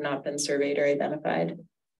Register, but have not been surveyed or identified.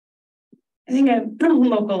 I think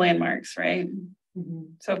local landmarks, right?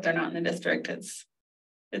 So if they're not in the district, it's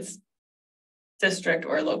district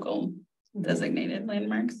or local designated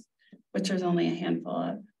landmarks, which there's only a handful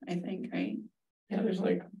of, I think, right? Yeah, there's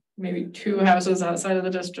like maybe 2 houses outside of the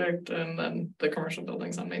district, and then the commercial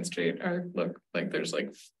buildings on Main Street are like there's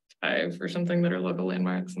like 5 or something that are local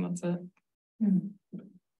landmarks, and that's it.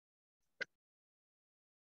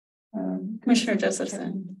 Commissioner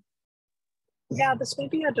Josephson. Yeah, this may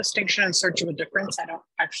be a distinction in search of a difference. I don't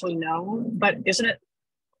actually know, but isn't it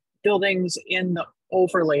buildings in the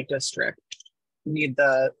overlay district need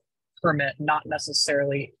the permit, not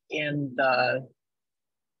necessarily in the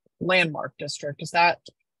landmark district? Is that,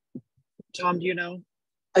 Tom, do you know?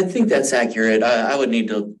 I think that's accurate. I would need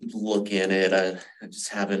to look in it. I just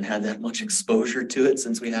haven't had that much exposure to it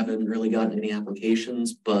since we haven't really gotten any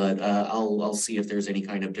applications, but I'll see if there's any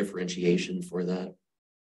kind of differentiation for that.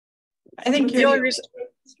 I think The only reason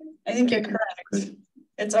you're correct.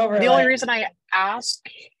 It's over. The only reason I ask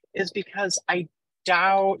is because I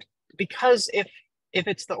doubt, because if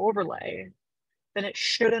it's the overlay, then it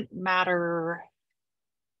shouldn't matter.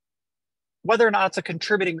 Whether or not it's a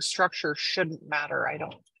contributing structure shouldn't matter, I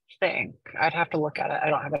don't think. I'd have to look at it. I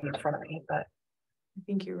don't have it in front of me, but I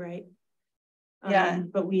think you're right. Yeah.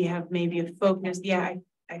 But we have maybe a focus. Yeah,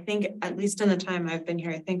 I think at least in the time I've been here,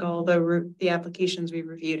 I think all the applications we've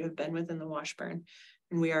reviewed have been within the Washburn,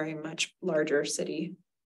 and we are a much larger city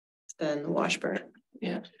than the Washburn.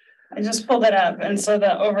 Yeah. I just pulled it up, and so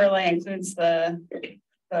the overlay includes the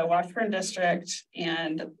Washburn district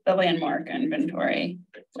and the landmark inventory,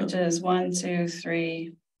 which is 1, 2,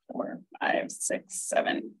 3, 4, 5, 6,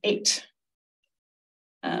 7, 8.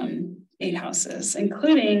 8 houses,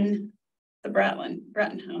 including the Bratton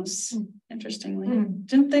house. Interestingly,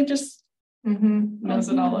 didn't they just Mess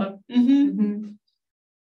it all up.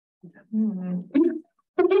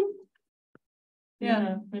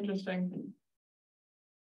 Yeah, interesting.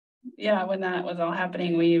 Yeah, when that was all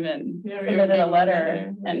happening, we even Yeah, we submitted a were-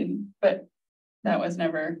 letter, but that was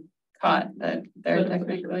never caught, that they're But-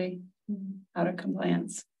 technically out of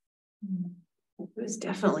compliance. It was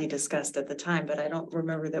definitely discussed at the time, but I don't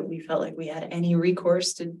remember that we felt like we had any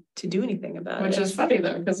recourse to do anything about it. Which is funny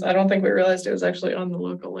though, because I don't think we realized it was actually on the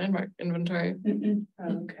local landmark inventory.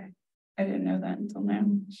 Oh, okay. I didn't know that until now.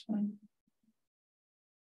 actually.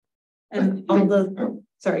 And all the,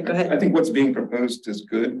 sorry, go I ahead. think what's being proposed is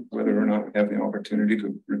good, whether or not we have the opportunity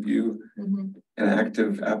to review an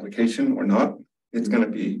active application or not. It's going to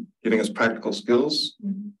be giving us practical skills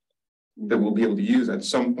that we'll be able to use at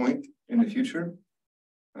some point in the future.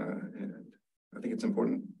 And I think it's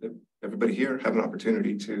important that everybody here have an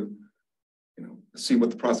opportunity to, see what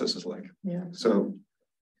the process is like. Yeah. So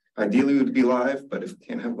ideally it would be live, but if we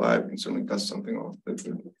can't have live, we can certainly dust something off that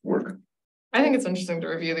would work. I think it's interesting to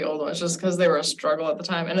review the old ones just because they were a struggle at the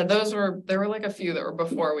time. And there were like a few that were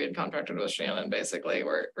before we had contracted with Shannon, basically,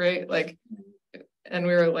 right? Like, and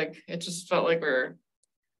we were like, it just felt like the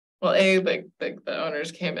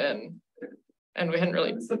owners came in and we hadn't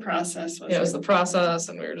really, It's the process. it was the process,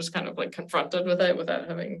 and we were just kind of like confronted with it without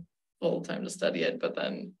having full time to study it. But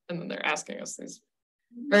then they're asking us these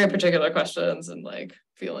very particular questions and like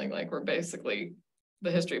feeling like we're basically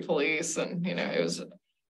the history police, and it was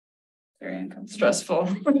very uncomfortable. stressful.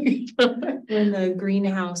 When the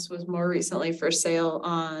greenhouse was more recently for sale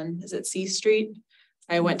on, is it C Street?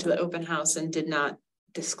 I went to the open house and did not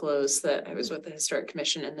disclose that I was with the Historic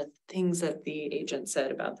Commission, and the things that the agent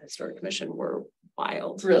said about the Historic Commission were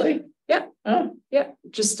wild. Really? Yeah. Oh, Yeah,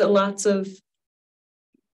 just lots of,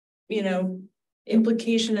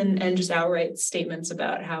 implication and just outright statements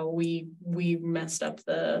about how we messed up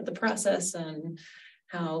the process and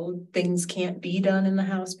how things can't be done in the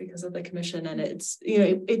house because of the commission. And it's,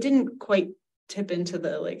 it didn't quite tip into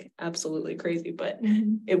the like absolutely crazy, but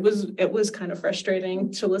it was kind of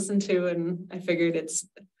frustrating to listen to. And I figured it's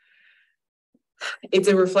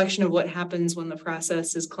a reflection of what happens when the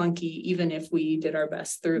process is clunky. Even if we did our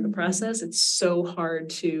best through the process, it's so hard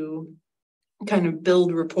to kind of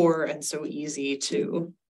build rapport and so easy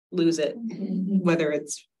to lose it, whether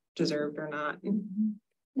it's deserved or not.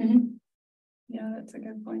 Yeah, that's a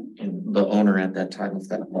good point. And the owner at that time of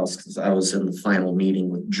that house, because I was in the final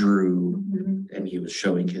meeting with Drew, and he was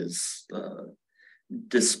showing his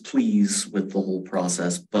displease with the whole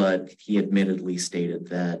process, but he admittedly stated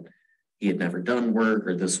that he had never done work,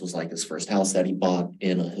 or this was like his first house that he bought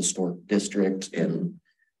in a historic district. And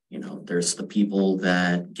there's the people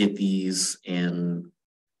that get these and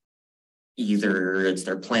either it's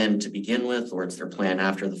their plan to begin with, or it's their plan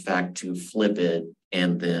after the fact to flip it,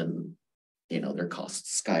 and then their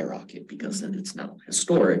costs skyrocket because then it's now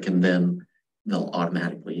historic, and then they'll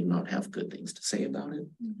automatically not have good things to say about it.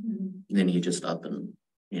 Then you just up and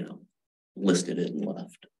listed it and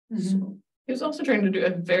left. So he was also trying to do a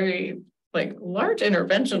very large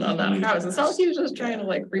intervention on that house. It's not like he was just trying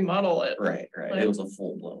to remodel it. right. It was a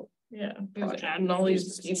full blown. Yeah, he was adding all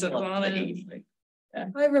these pieces on it.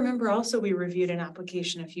 I remember also we reviewed an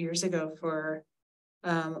application a few years ago for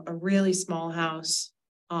a really small house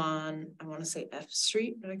on, I want to say F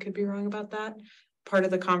Street, but I could be wrong about that. Part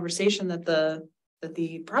of the conversation that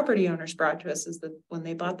the property owners brought to us is that when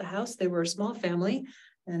they bought the house, they were a small family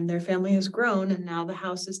and their family has grown, and now the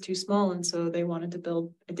house is too small, and so they wanted to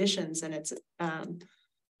build additions. And it's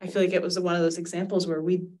I feel like it was one of those examples where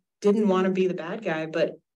we didn't want to be the bad guy,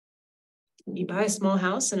 but you buy a small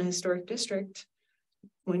house in a historic district,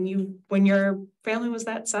 when your family was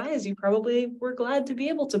that size, you probably were glad to be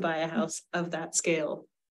able to buy a house of that scale.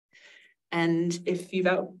 And if you've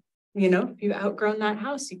outgrown that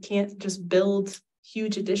house, you can't just build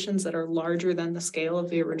huge additions that are larger than the scale of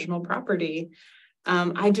the original property.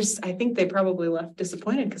 I think they probably left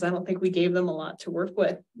disappointed because I don't think we gave them a lot to work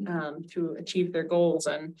with to achieve their goals.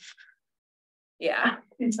 And yeah,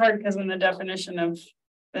 It's hard because in the definition of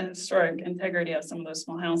the historic integrity of some of those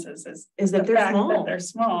small houses is that the they're fact small. that they're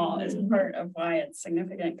small is part of why it's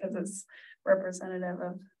significant, because it's representative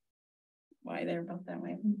of why they're built that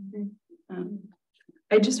way.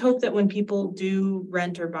 I just hope that when people do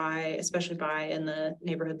rent or buy, especially buy in the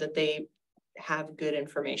neighborhood, that they have good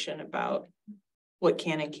information about what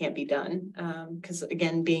can and can't be done. Because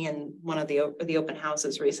again, being in one of the open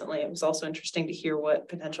houses recently, it was also interesting to hear what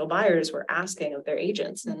potential buyers were asking of their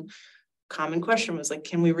agents. And common question was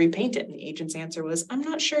can we repaint it? And the agent's answer was, I'm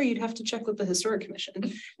not sure, you'd have to check with the Historic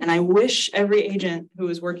Commission. And I wish every agent who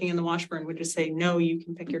is working in the Washburn would just say, no, you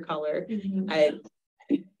can pick your color.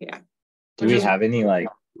 Do we have any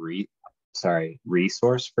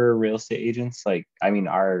resource for real estate agents?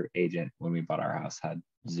 Our agent, when we bought our house, had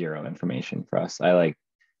zero information for us. I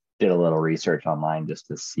did a little research online just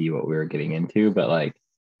to see what we were getting into, but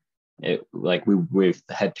we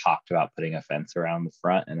had talked about putting a fence around the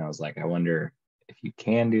front, and I was like, I wonder if you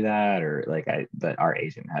can do that, or but our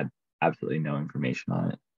agent had absolutely no information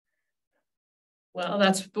on it. Well,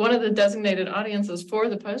 that's one of the designated audiences for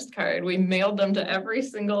the postcard. We mailed them to every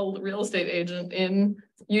single real estate agent in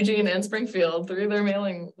Eugene and Springfield through their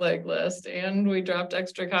mailing list, and we dropped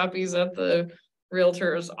extra copies at the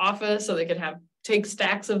realtor's office so they could take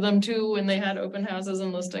stacks of them too when they had open houses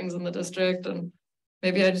and listings in the district. And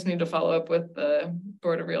maybe I just need to follow up with the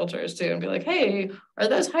board of realtors too and be like, hey, are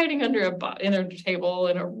those hiding under a table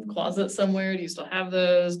in a closet somewhere? Do you still have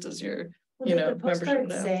those? Does your membership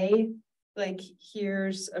know? Say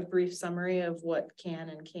here's a brief summary of what can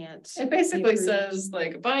and can't. It basically says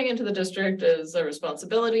buying into the district is a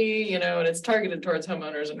responsibility, and it's targeted towards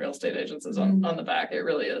homeowners and real estate agents is on the back. It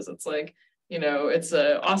really is. It's it's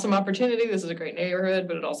an awesome opportunity. This is a great neighborhood,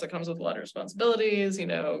 but it also comes with a lot of responsibilities.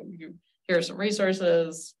 Here are some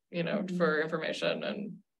resources, for information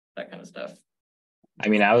and that kind of stuff.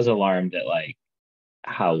 I was alarmed at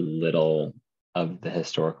how little of the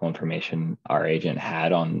historical information our agent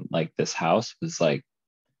had on this house was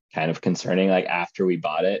kind of concerning. After we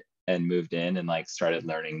bought it and moved in and started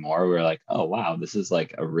learning more, we were like, oh wow, this is a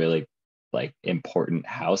really important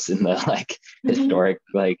house in the historic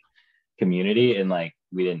community, and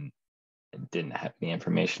we didn't have any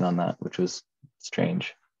information on that, which was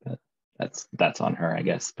strange. But that's on her, I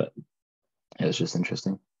guess, but it was just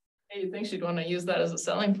interesting. You think she'd want to use that as a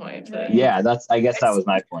selling point? Yeah, I guess that was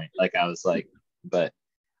my point. Like, I was like, but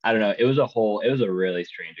I don't know. It was a really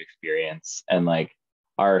strange experience. And like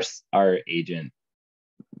our agent,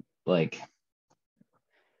 like,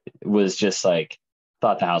 was just like,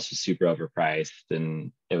 thought the house was super overpriced,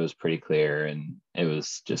 and it was pretty clear, and it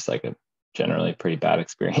was just like a generally pretty bad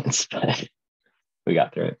experience, but we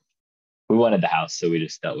got through it. We wanted the house, so we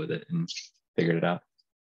just dealt with it and figured it out.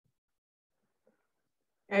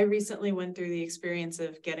 I recently went through the experience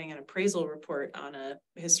of getting an appraisal report on a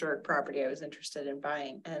historic property I was interested in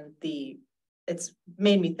buying, and it's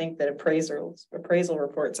made me think that appraisal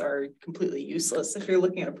reports are completely useless if you're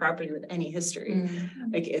looking at a property with any history.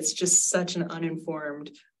 Like, it's just such an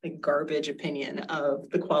uninformed, like, garbage opinion of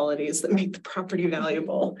the qualities that make the property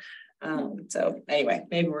valuable. So anyway,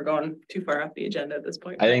 maybe we're going too far off the agenda at this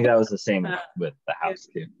point. I think that was the same with the house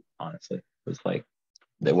too, honestly. It was like,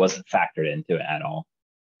 it wasn't factored into it at all.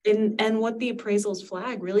 And what the appraisals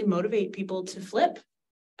flag really motivate people to flip,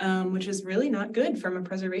 which is really not good from a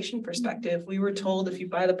preservation perspective. We were told if you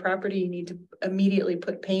buy the property, you need to immediately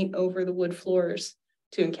put paint over the wood floors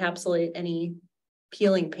to encapsulate any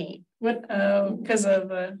peeling paint. What, because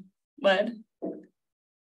of lead?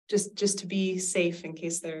 Just to be safe in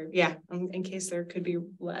case in case there could be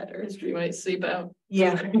lead or History might seep out.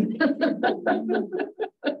 Yeah.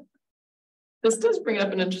 This does bring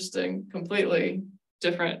up an interesting, completely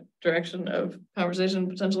different direction of conversation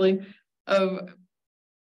potentially, of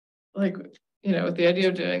like, you know, with the idea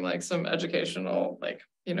of doing like some educational, like,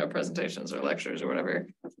 you know, presentations or lectures or whatever.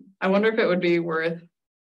 I wonder if it would be worth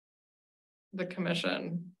the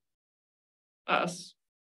commission, us,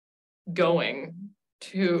 going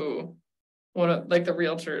to one of like the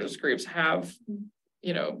realtors groups have,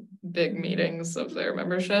 you know, big meetings of their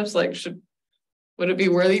memberships. Like, would it be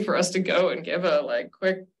worthy for us to go and give a like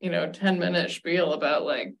quick, you know, 10-minute spiel about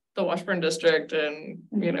like the Washburn district and,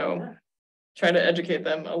 you know, try to educate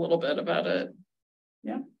them a little bit about it?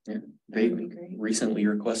 Yeah. They recently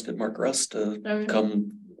requested Mark Russ to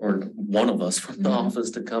come, or one of us from the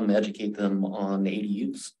office to come educate them on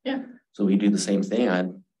ADUs. Yeah. So we do the same thing. I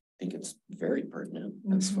think it's very pertinent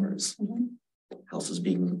as far as houses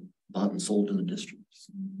being bought and sold in the district.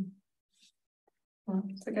 Well,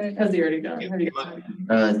 has he already done?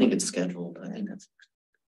 I think it's scheduled. I think that's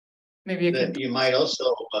maybe you might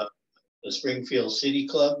also the Springfield City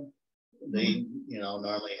Club. They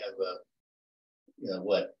normally have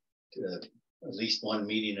at least one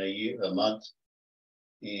meeting a month,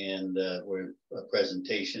 and where a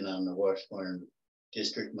presentation on the Washburn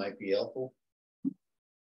district might be helpful.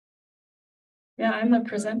 Yeah, I'm the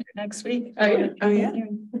presenter next week. Oh yeah.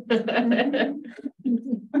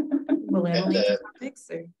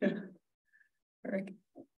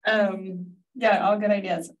 Yeah, all good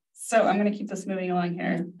ideas. So I'm going to keep this moving along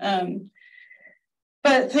here.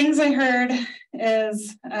 But things I heard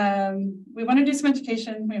is we want to do some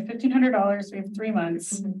education. We have $1,500. We have 3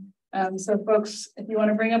 months. So folks, if you want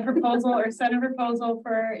to bring a proposal or send a proposal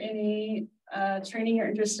for any training you're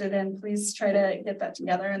interested in, please try to get that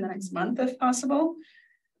together in the next month if possible.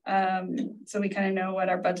 So we kind of know what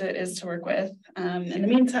our budget is to work with. In the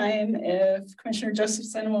meantime, if Commissioner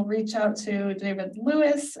Josephson will reach out to David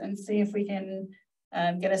Lewis and see if we can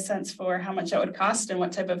get a sense for how much that would cost and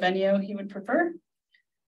what type of venue he would prefer.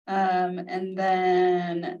 And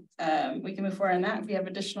then we can move forward on that. If we have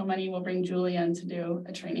additional money, we'll bring Julian to do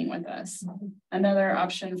a training with us. Another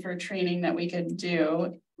option for training that we could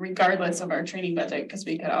do, regardless of our training budget, because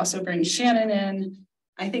we could also bring Shannon in.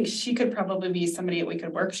 I think she could probably be somebody that we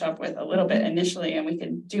could workshop with a little bit initially, and we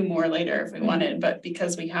could do more later if we wanted. But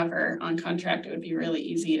because we have her on contract, it would be really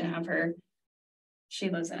easy to have her. She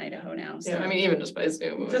lives in Idaho now. So. Yeah, I mean, even just by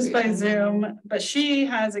Zoom. Just by Zoom, but she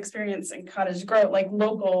has experience in Cottage Grove, like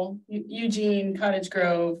local Eugene, Cottage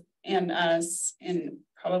Grove, and us, and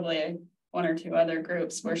probably 1 or 2 other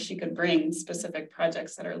groups where she could bring specific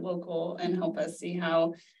projects that are local and help us see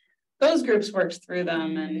how those groups worked through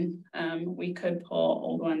them. And we could pull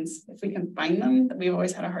old ones if we can find them. We've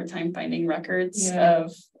always had a hard time finding records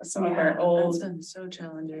of some of our old that's been so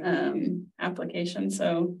challenging applications.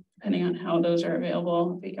 So depending on how those are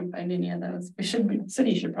available, if we can find any of those,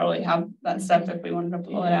 city should probably have that stuff if we wanted to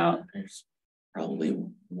pull it out. There's probably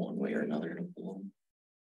one way or another to pull them.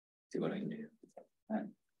 See what I can do.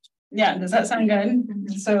 Yeah, does that sound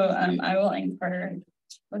good? So I will aim for,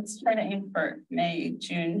 let's try to aim for May,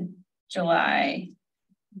 June, July,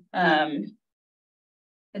 the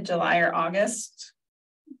July or August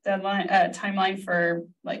deadline, timeline for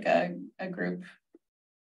like a group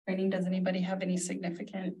training. Does anybody have any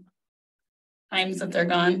significant times that they're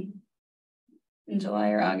gone? in July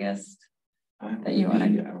or August? I That you wanna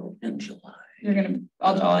will be out in July. You're gonna,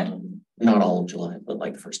 all July? Not all of July, but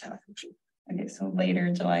like the first half of July. Okay, so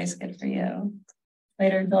later July is good for you.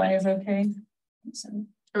 Later July is okay. So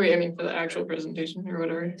Are we aiming for the actual presentation or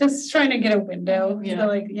whatever? just trying to get a window. Yeah. So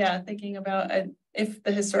like, yeah, thinking about if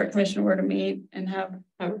the historic commission were to meet and have,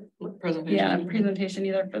 Have a presentation. yeah, a presentation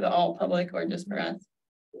either for the all public or just for us.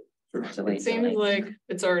 So It seems like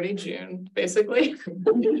it's already June, basically.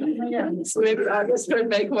 Yeah. So maybe August would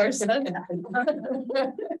make more sense.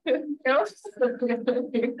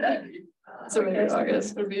 So maybe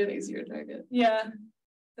August would be an easier target. Yeah.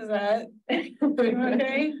 Is that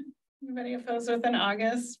okay? Anybody opposed with an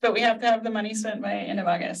August, but we have to have the money spent by end of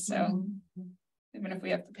August, so even if we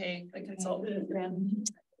have to pay the consultant.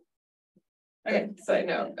 Okay, so I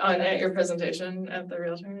know at your presentation at the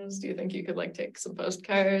Realtors, do you think you could like take some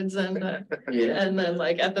postcards and and then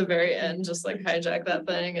like at the very end, just like hijack that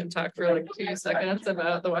thing and talk for like 2 seconds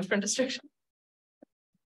about the Washburn district?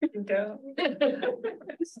 Go.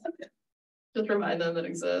 Just remind them that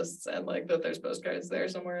exists and like that there's postcards there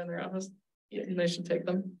somewhere in their office. Yeah, they should take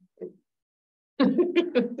them.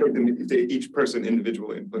 Each person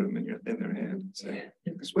individually and put them in their hand. So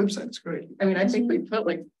this website's great. I mean, I think we put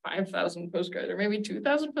like 5,000 postcards or maybe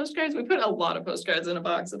 2,000 postcards. We put a lot of postcards in a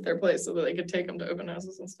box at their place so that they could take them to open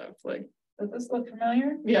houses and stuff. Like, Does this look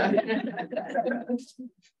familiar? yeah.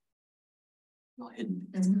 Not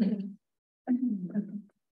hidden.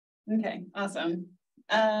 Okay, awesome.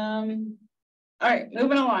 All right,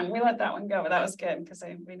 moving along. We let that one go, but that was good because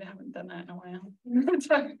we haven't done that in a while.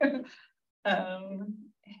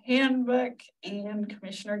 Handbook and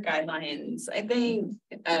commissioner guidelines. I think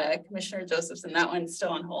Commissioner Josephson, that one's still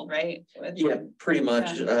on hold, right? Yeah, pretty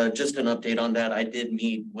much. Just an update on that. I did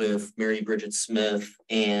meet with Mary Bridget Smith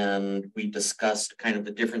and we discussed kind of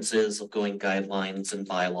the differences of going guidelines and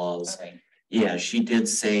bylaws. Okay. Yeah, she did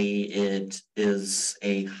say it is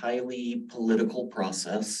a highly political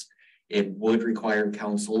process. It would require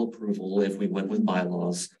council approval if we went with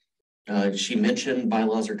bylaws. She mentioned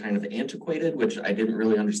bylaws are kind of antiquated, which I didn't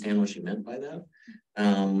really understand what she meant by that.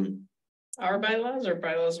 Our bylaws or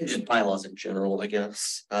bylaws? Just bylaws in general, I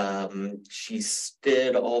guess. She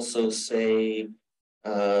did also say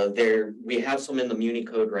we have some in the Muni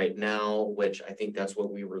Code right now, which I think that's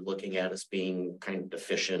what we were looking at as being kind of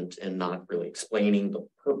deficient and not really explaining the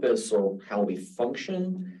purpose or how we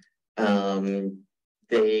function.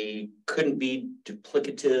 They couldn't be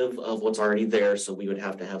duplicative of what's already there, so we would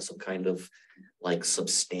have to have some kind of like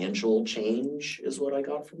substantial change is what I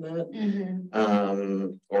got from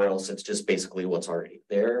that. Or else it's just basically what's already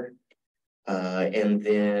there. And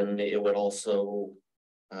then it would also,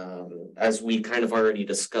 as we kind of already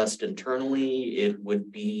discussed internally, it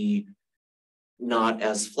would be not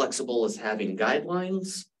as flexible as having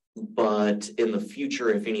guidelines, but in the future,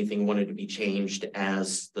 if anything wanted to be changed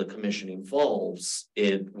as the commission evolves,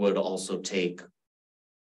 it would also take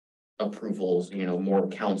approvals, more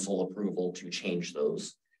council approval to change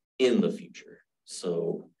those in the future.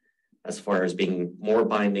 So as far as being more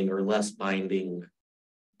binding or less binding,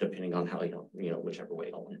 depending on how, whichever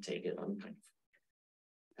way I want to take it, I'm kind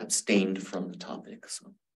of abstained from the topic.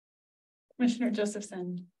 So Commissioner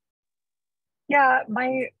Josephson. Yeah,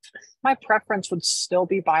 my preference would still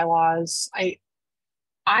be bylaws.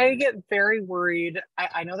 I get very worried.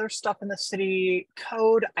 I know there's stuff in the city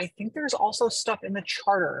code. I think there's also stuff in the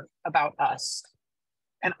charter about us.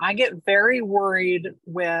 And I get very worried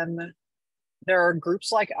when there are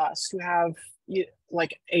groups like us who have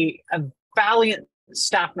like a valiant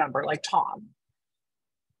staff member like Tom.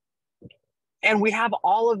 And we have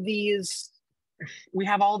all these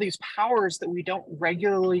powers that we don't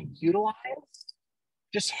regularly utilize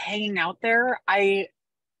just hanging out there.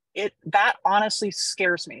 That honestly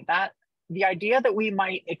scares me. That the idea that we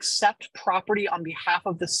might accept property on behalf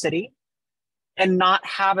of the city and not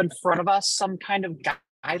have in front of us some kind of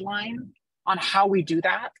guideline on how we do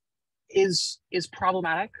that is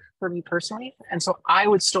problematic for me personally. And so I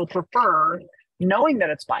would still prefer, knowing that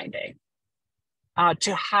it's binding,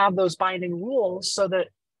 to have those binding rules so that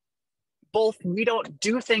both we don't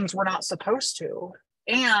do things we're not supposed to,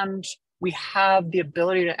 and we have the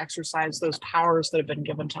ability to exercise those powers that have been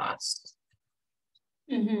given to us.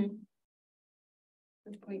 Good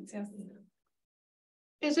points, yes.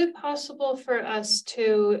 Is it possible for us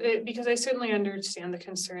to, because I certainly understand the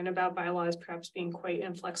concern about bylaws perhaps being quite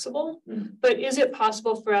inflexible, but is it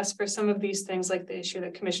possible for us for some of these things like the issue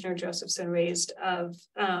that Commissioner Josephson raised of,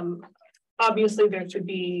 obviously there should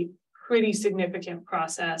be pretty significant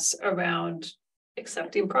process around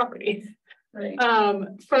accepting property. Right.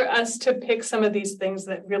 For us to pick some of these things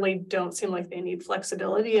that really don't seem like they need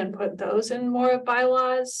flexibility and put those in more of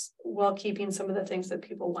bylaws while keeping some of the things that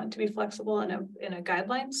people want to be flexible in a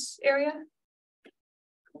guidelines area. I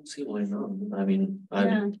don't see why not. I mean,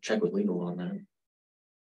 I check with legal on that.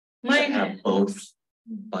 Might have both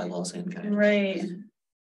bylaws and guidelines. Right.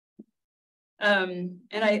 And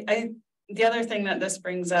I the other thing that this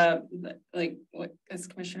brings up, like what as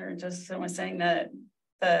Commissioner Justin was saying, that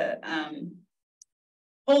the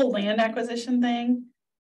whole land acquisition thing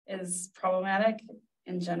is problematic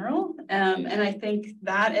in general. And I think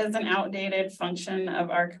that is an outdated function of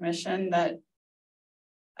our commission that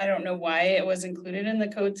I don't know why it was included in the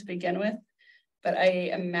code to begin with, but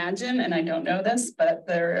I imagine, and I don't know this, but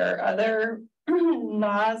there are other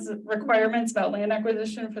laws, requirements about land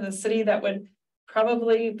acquisition for the city that would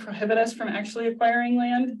probably prohibit us from actually acquiring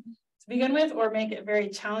land to begin with, or make it very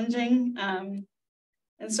challenging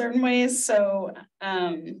in certain ways. So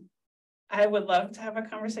I would love to have a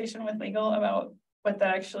conversation with legal about what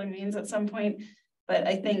that actually means at some point. But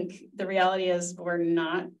I think the reality is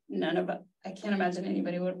I can't imagine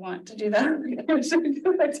anybody would want to do that.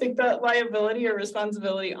 I take that liability or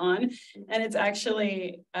responsibility on, and it's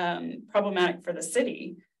actually problematic for the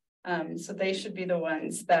city. So they should be the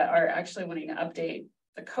ones that are actually wanting to update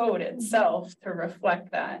the code itself to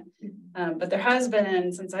reflect that. But there has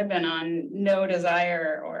been, since I've been on, no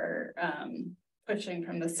desire or pushing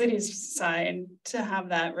from the city's side to have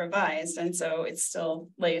that revised. And so it still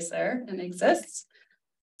lays there and exists.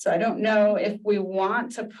 So I don't know if we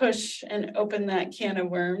want to push and open that can of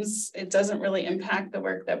worms. It doesn't really impact the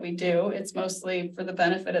work that we do. It's mostly for the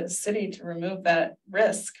benefit of the city to remove that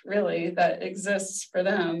risk, really, that exists for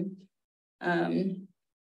them.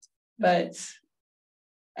 But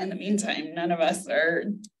in the meantime, none of us are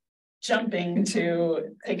jumping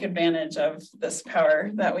to take advantage of this power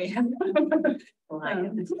that we have. Well,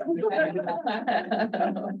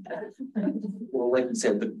 like you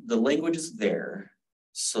said, the language is there.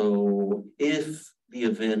 So if the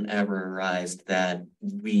event ever arose that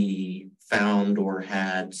we found or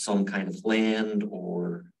had some kind of land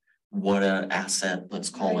or what an asset, let's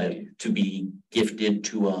call it, to be gifted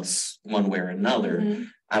to us one way or another,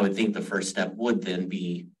 I would think the first step would then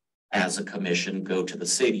be, as a commission, go to the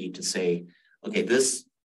city to say, okay, this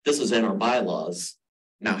is in our bylaws.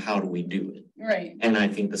 Now, how do we do it? Right. And I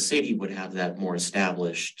think the city would have that more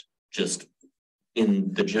established just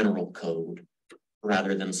in the general code,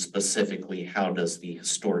 rather than specifically how does the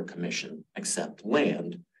historic commission accept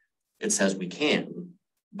land. It says we can,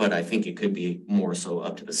 but I think it could be more so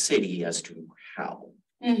up to the city as to how,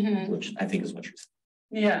 which I think is what you're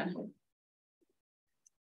saying. Yeah.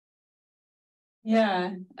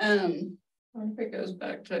 Yeah. I wonder if it goes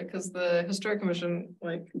back to, because the historic commission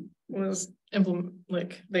was they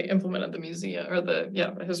implemented the museum or the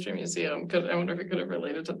history museum. I wonder if it could have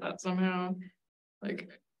related to that somehow.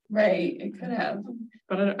 Right, it could have.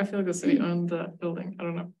 But I feel like the city owned that building. I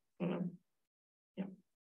don't know. Yeah.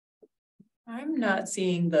 I'm not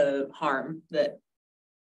seeing the harm that,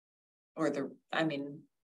 we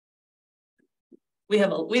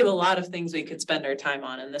have a lot of things we could spend our time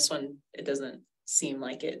on, and this one, it doesn't seem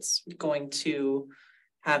like it's going to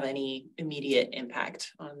have any immediate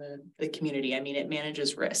impact on the community. I mean, it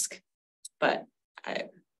manages risk, but I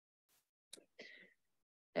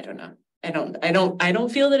don't know. I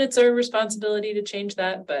don't feel that it's our responsibility to change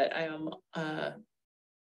that, but I am,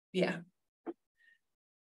 yeah.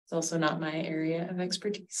 It's also not my area of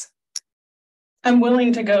expertise. I'm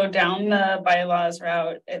willing to go down the bylaws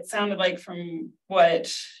route. It sounded like from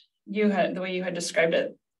what you had, the way you had described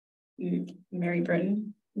it, Mary Bridget.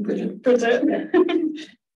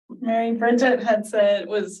 Mary Bridget had said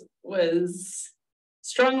was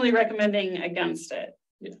strongly recommending against it.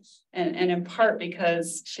 Yes. And in part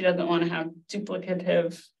because she doesn't want to have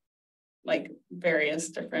duplicative, various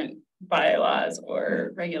different bylaws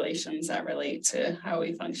or regulations that relate to how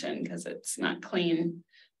we function, because it's not clean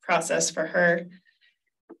process for her.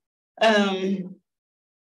 But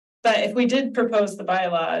if we did propose the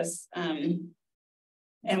bylaws, and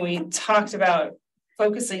we talked about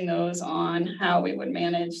focusing those on how we would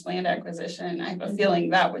manage land acquisition, I have a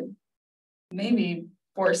feeling that would maybe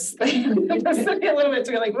force the city a little bit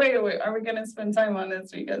to go wait, are we going to spend time on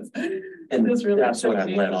this? Because this really that's what I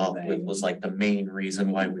led off with, was the main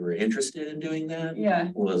reason why we were interested in doing that. Yeah.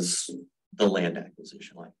 Was the land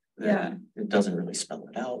acquisition. Yeah. It doesn't really spell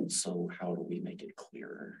it out. So how do we make it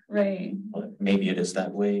clearer? Right. But maybe it is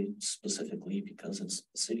that way specifically because it's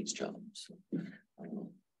the city's job. So I don't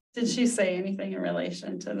know. Did she say anything in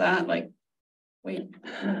relation to that?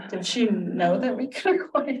 Did she know that we could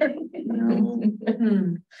acquire? No.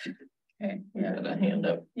 Okay, Yeah, a hand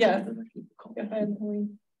up. yeah. Go ahead,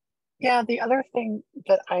 Pauline. Yeah, the other thing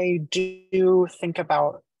that I do think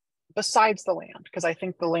about besides the land, because I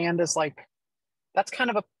think the land is like, that's kind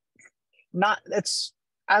of a, not, it's,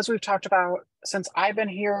 as we've talked about, since I've been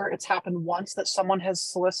here, it's happened once that someone has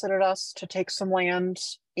solicited us to take some land,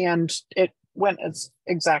 and it went as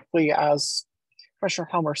exactly as Commissioner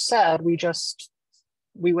Helmer said.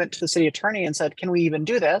 We went to the city attorney and said, can we even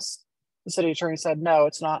do this? The city attorney said, no,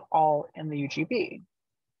 it's not all in the UGB.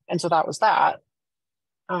 And so that was that.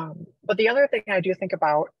 But the other thing I do think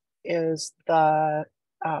about is the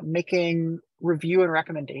making review and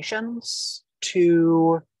recommendations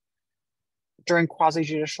during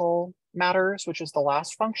quasi-judicial matters, which is the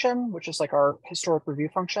last function, which is like our historic review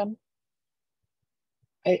function.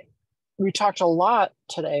 We talked a lot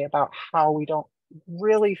today about how we don't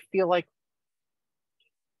really feel like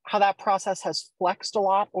how that process has flexed a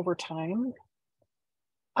lot over time.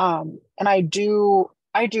 And I do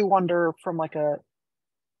wonder from like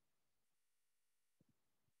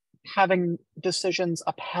having decisions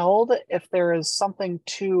upheld, if there is something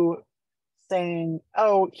to saying,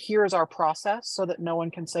 oh, here's our process, so that no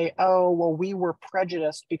one can say, oh, well, we were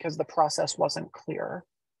prejudiced because the process wasn't clear.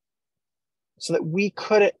 So that we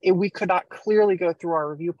could not clearly go through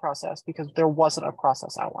our review process because there wasn't a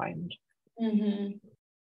process outlined. Mm-hmm.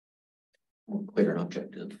 Clear and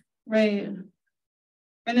objective. Right.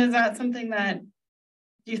 And is that something that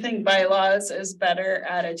you think bylaws is better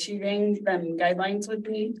at achieving than guidelines would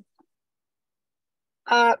be?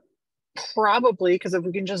 Probably, because if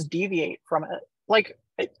we can just deviate from it, like,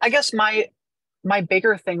 I guess my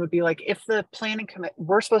bigger thing would be like, if the planning committee,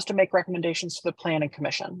 we're supposed to make recommendations to the planning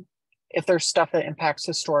commission if there's stuff that impacts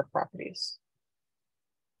historic properties.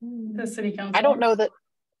 The city council? I don't know that,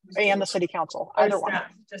 and the city council, Or either staff,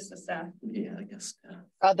 one. just the staff. Yeah, I guess.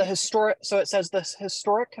 So it says the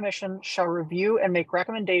historic commission shall review and make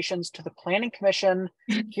recommendations to the planning commission,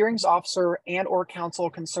 hearings officer, and or council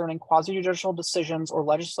concerning quasi-judicial decisions or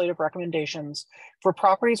legislative recommendations for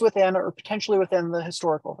properties within or potentially within the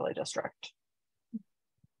historic overlay district.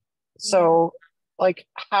 So like,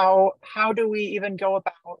 how do we even go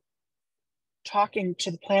about talking to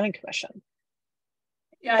the planning commission?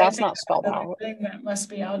 Yeah, that's not spelled out. That must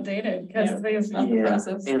be outdated because they've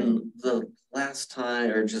process. And the last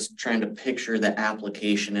time, or just trying to picture the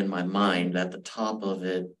application in my mind, at the top of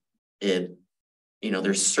it,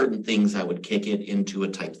 there's certain things that would kick it into a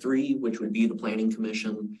type 3, which would be the planning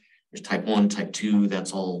commission. There's type 1, type 2,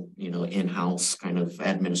 that's all, in-house kind of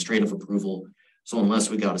administrative approval. So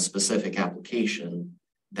unless we got a specific application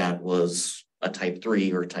that was a type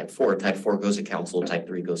 3 or type 4 goes to council, type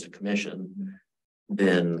 3 goes to commission,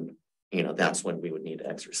 then, that's when we would need to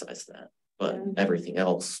exercise that. But everything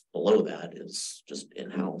else below that is just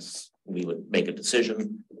in-house. We would make a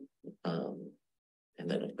decision, and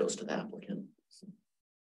then it goes to the applicant. So.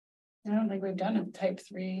 I don't think we've done a type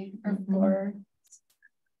 3 or 4.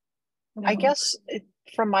 I guess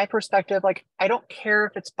from my perspective, like, I don't care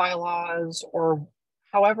if it's bylaws or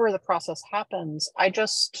however the process happens. I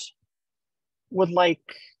just would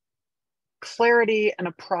like clarity and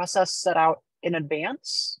a process set out in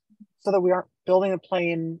advance so that we aren't building a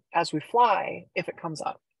plane as we fly if it comes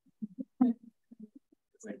up.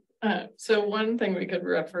 So one thing we could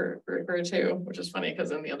refer to, which is funny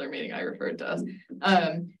because in the other meeting I referred to us.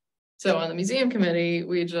 So on the museum committee,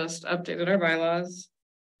 we just updated our bylaws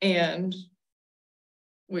and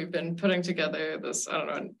we've been putting together this, I don't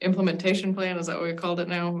know, an implementation plan. Is that what we called it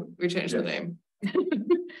now? We changed the name.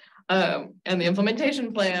 And the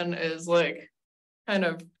implementation plan is like kind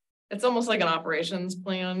of, it's almost like an operations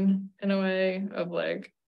plan in a way of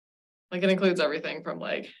like it includes everything from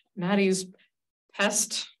like Maddie's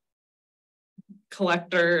pest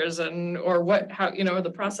collectors how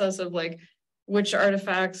the process of like which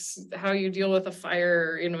artifacts, how you deal with a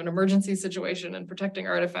fire, an emergency situation and protecting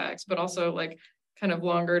artifacts, but also like kind of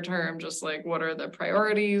longer term, just like what are the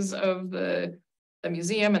priorities of the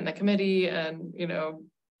museum and the committee, and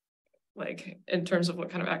like in terms of what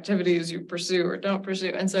kind of activities you pursue or don't pursue.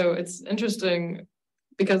 And so it's interesting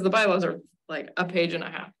because the bylaws are like a page and a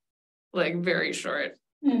half, like very short.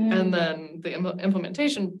 Mm-hmm. And then the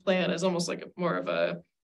implementation plan is almost like more of a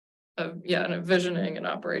visioning and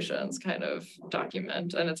operations kind of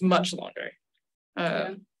document, and it's much longer.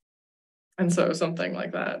 And so something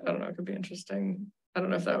like that, I don't know, it could be interesting. I don't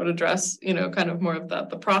know if that would address, kind of more of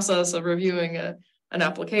the process of reviewing an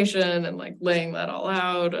application and like laying that all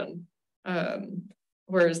out. And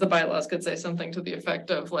whereas the bylaws could say something to the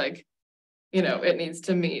effect of like, it needs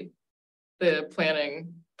to meet the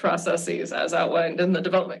planning processes as outlined in the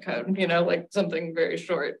development code, like something very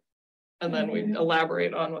short. And then we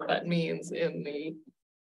elaborate on what that means in the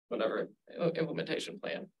whatever implementation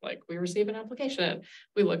plan. Like we receive an application,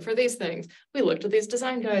 we look for these things, we looked at these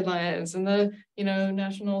design guidelines and the, you know,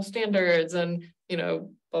 national standards and, you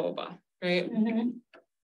know, blah, blah, blah, right?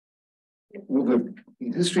 Well, the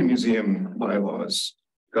History Museum bylaws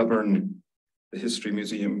govern the History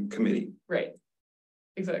Museum Committee. Right.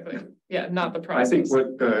 Exactly. Yeah, not the I process. think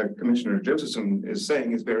what Commissioner Josephson is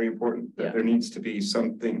saying is very important, that Yeah. there needs to be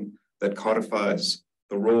something that codifies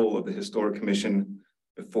the role of the Historic Commission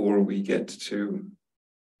before we get to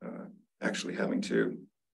actually having to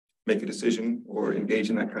make a decision or engage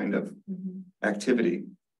in that kind of activity.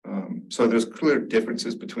 So there's clear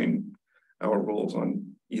differences between our roles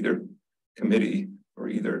on either committee or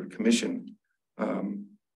either commission.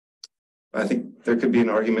 I think there could be an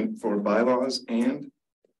argument for bylaws and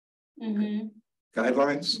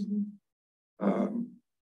guidelines.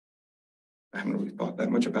 I haven't really thought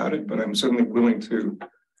that much about it, but I'm certainly willing to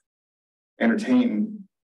entertain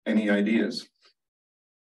any ideas.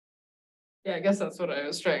 Yeah, I guess that's what I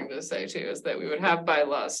was trying to say too, is that we would have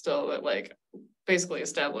bylaws still that like basically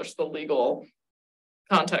establish the legal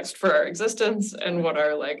context for our existence and what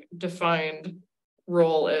our like defined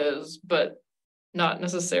role is, but not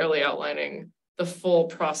necessarily outlining the full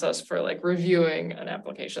process for like reviewing an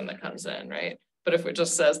application that comes in, right? But if it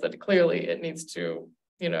just says that clearly it needs to,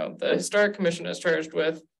 you know, the Historic Commission is charged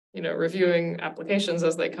with, you know, reviewing applications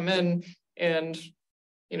as they come in and,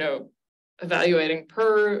 you know, evaluating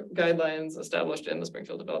per guidelines established in the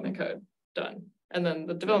Springfield Development Code, done. And then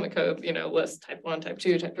the development code, you know, lists type 1, type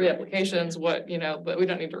 2, type 3 applications, what, you know, but we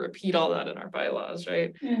don't need to repeat all that in our bylaws,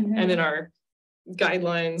 right? And in our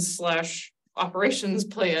guidelines / operations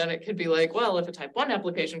plan, it could be like, well, if a type 1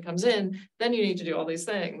 application comes in, then you need to do all these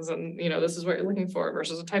things. And, you know, this is what you're looking for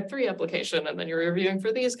versus a type 3 application. And then you're reviewing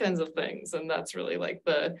for these kinds of things. And that's really like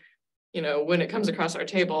the, you know, when it comes across our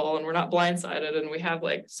table and we're not blindsided and we have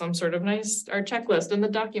like some sort of nice, our checklist and the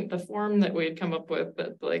document, the form that we had come up with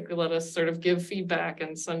that like let us sort of give feedback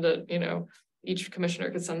and send it, you know, each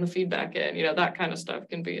commissioner could send the feedback in, you know, that kind of stuff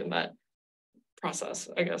can be in that process,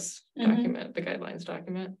 I guess, document, the guidelines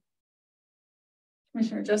document.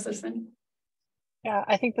 Commissioner Josephson. Yeah,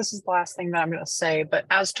 I think this is the last thing that I'm going to say, but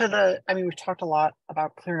as to the, I mean, we've talked a lot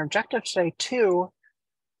about clear and objective today too.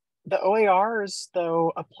 The OARs,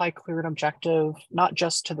 though, apply clear and objective, not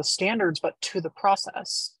just to the standards, but to the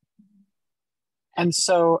process. And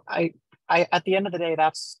so I at the end of the day,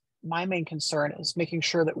 that's my main concern, is making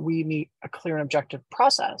sure that we meet a clear and objective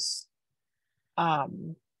process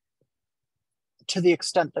to the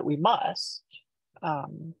extent that we must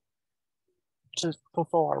to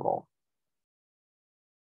fulfill our role.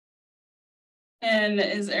 And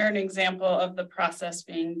is there an example of the process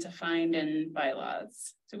being defined in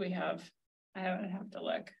bylaws? Do we have, I would have to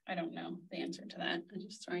look. I don't know the answer to that. I'm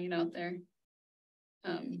just throwing it out there.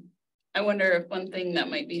 I wonder if one thing that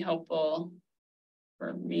might be helpful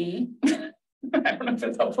for me, I don't know if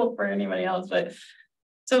it's helpful for anybody else, but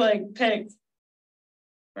to like pick,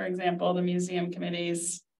 for example, the museum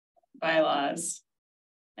committee's bylaws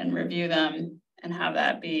and review them and have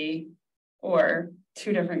that be, or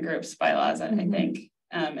 2 different groups bylaws, I think,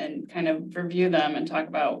 and kind of review them and talk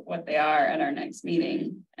about what they are at our next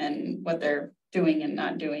meeting and what they're doing and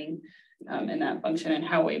not doing in that function and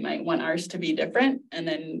how we might want ours to be different, and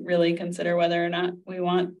then really consider whether or not we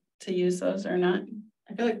want to use those or not.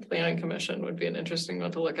 I feel like Planning Commission would be an interesting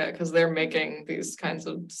one to look at because they're making these kinds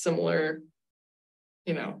of similar,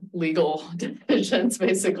 you know, legal decisions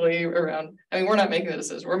basically around, I mean, we're not making the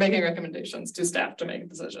decisions, we're making recommendations to staff to make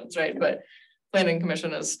decisions, right? But Planning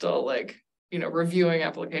Commission is still like, you know, reviewing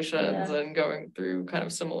applications and going through kind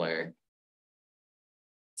of similar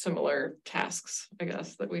tasks, I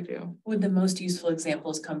guess, that we do. Would the most useful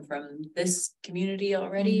examples come from this community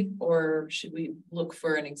already, or should we look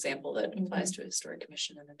for an example that applies to a historic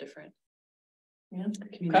commission in a different? Yeah,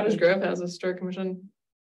 Cottage Grove has a historic commission.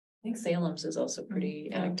 I think Salem's is also pretty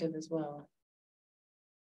active as well.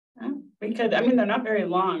 We could, I mean, they're not very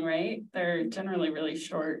long, right? They're generally really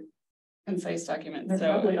short, concise documents.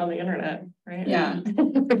 They're probably on the internet, right? Yeah.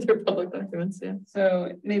 They're public documents, yeah.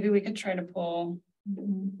 So maybe we could try to pull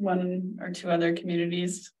 1 or 2 other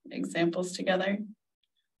communities examples together.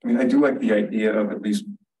 I mean, I do like the idea of at least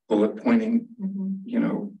bullet pointing, you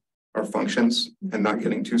know, our functions and not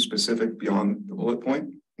getting too specific beyond the bullet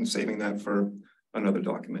point and saving that for another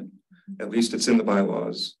document. At least it's in the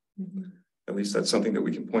bylaws. At least that's something that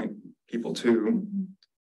we can point people to,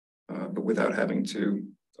 but without having to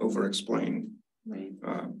over-explain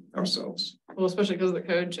ourselves. Well, especially because the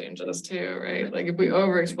code changes too, right? Like if we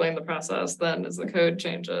over explain the process, then as the code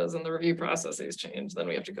changes and the review processes change, then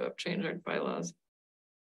we have to go change our bylaws.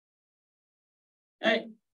 All right.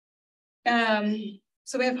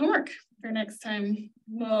 So we have homework for next time.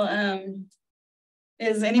 Well,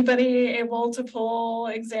 is anybody able to pull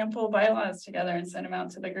example bylaws together and send them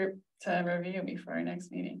out to the group to review before our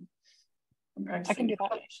next meeting? I can do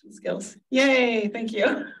that. Skills. Yay, thank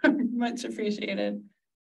you. Much appreciated.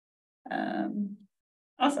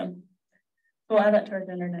 Awesome. We'll add that to our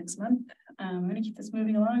agenda next month. I'm going to keep this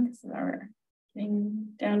moving along because we're getting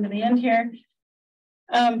down to the end here.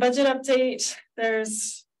 Budget update.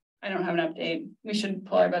 I don't have an update. We should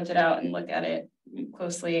pull our budget out and look at it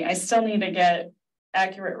closely. I still need to get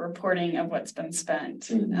accurate reporting of what's been spent,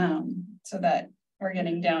 so that we're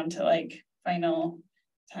getting down to like final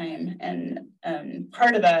time. And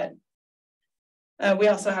part of that, we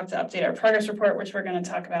also have to update our progress report, which we're going to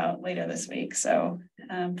talk about later this week. So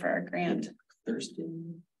for our grant. Thursday.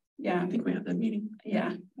 Yeah. I think we have that meeting. Yeah.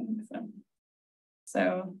 I think so.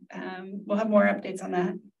 So we'll have more updates on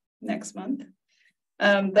that next month.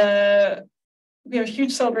 We have a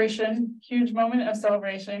huge celebration, huge moment of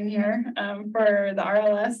celebration here for the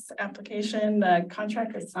RLS application. The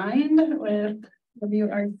contract is signed with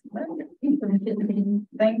WRC.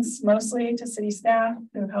 Thanks mostly to city staff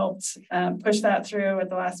who helped push that through at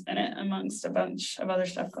the last minute amongst a bunch of other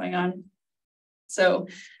stuff going on. So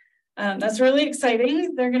that's really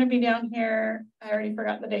exciting. They're going to be down here. I already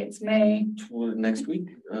forgot the dates. May Next week.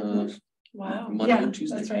 wow. Monday yeah, and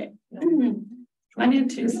Tuesday. That's right. Monday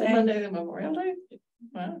and Tuesday. Monday and Memorial Day.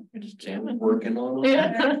 Wow, we're just jamming. Working on it.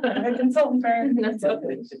 Yeah, I'm a consultant firm.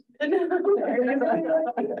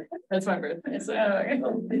 That's my birthday. So.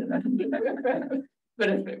 But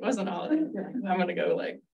if it wasn't all, I'm gonna go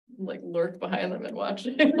like lurk behind them and watch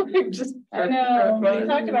it. Just I know, we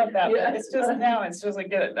talked about that, Yeah. but it's just now, it's just like,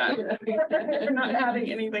 get it done. You're not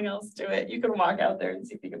adding anything else to it. You can walk out there and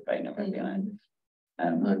see if you can find them and be on.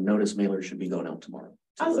 Notice mailer should be going out tomorrow.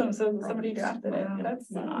 Awesome, so somebody drafted it.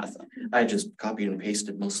 That's awesome. I just copied and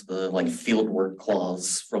pasted most of the like field work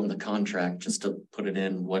clause from the contract just to put it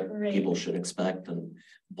in what Great. people should expect and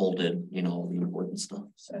bolded, the important stuff.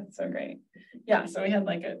 That's so great. Yeah, so we had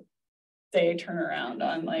like a day turnaround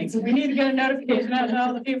on like, we need to get a notification out to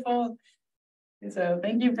all the people. So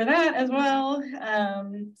thank you for that as well.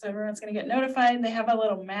 So everyone's gonna get notified. They have a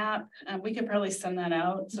little map. We could probably send that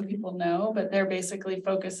out so people know, but they're basically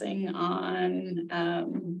focusing on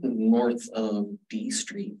North of D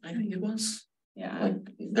Street, I think it was. yeah. Like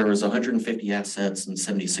there was 150 assets and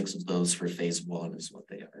 76 of those for phase 1 is what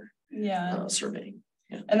they are Yeah, surveying.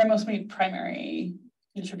 and they're mostly primary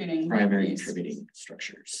contributing.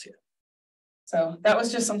 Structures. Yeah. So that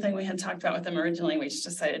was just something we had talked about with them originally. We just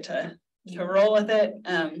decided to roll with it.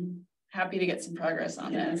 Happy to get some progress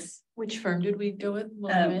on this. Which firm did we go with?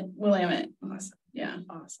 Willamette? Willamette. Awesome. Yeah.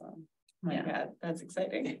 Awesome. My God, that's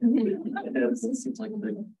exciting. It seems like a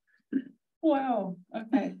big one. Wow.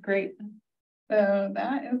 Okay, great. So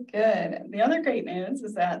that is good. The other great news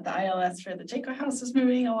is that the ILS for the Jaco House is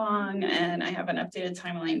moving along, and I have an updated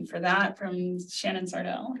timeline for that from Shannon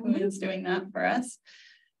Sardell, who is doing that for us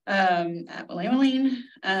at Willamette.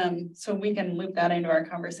 So we can loop that into our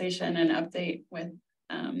conversation and update with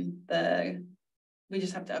we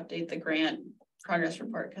just have to update the grant progress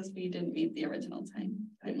report because we didn't meet the original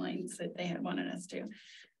timelines that they had wanted us to.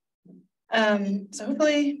 So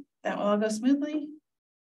hopefully that will all go smoothly.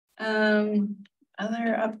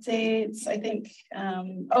 Other updates, I think,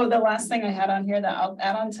 the last thing I had on here that I'll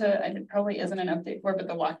add on to, it probably isn't an update for, but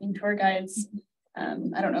the walking tour guides.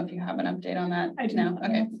 I don't know if you have an update on that. I do. No,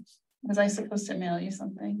 okay. Was I supposed to mail you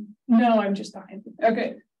something? No, I'm just behind.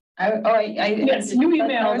 Okay. Yes, you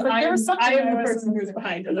emailed. I I was am the was- person who's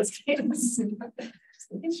behind in this case.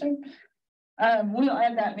 Sure. We'll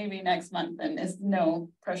add that maybe next month, and it's no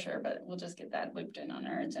pressure, but we'll just get that looped in on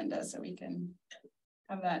our agenda so we can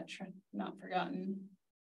have that not forgotten.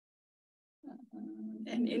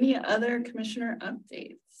 And any other commissioner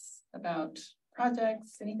updates about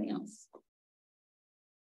projects, anything else?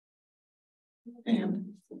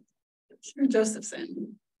 And sure,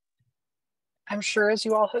 Josephson. I'm sure as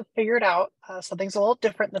you all have figured out, something's a little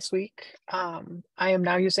different this week. I am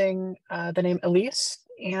now using the name Elise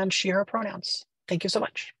and she, her pronouns. Thank you so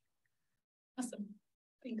much. Awesome.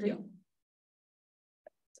 Thank you.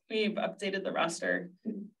 We've updated the roster.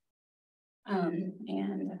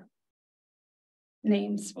 And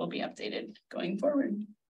names will be updated going forward.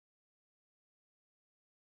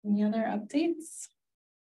 Any other updates?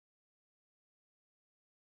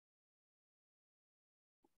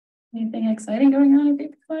 Anything exciting going on in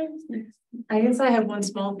People's Lives? I guess I have one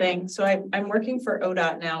small thing. So I'm working for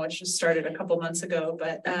ODOT now, which just started a couple months ago,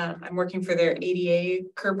 but I'm working for their ADA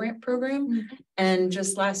curb ramp program. And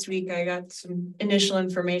just last week, I got some initial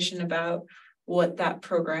information about what that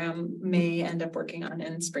program may end up working on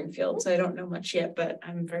in Springfield. So I don't know much yet, but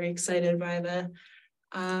I'm very excited by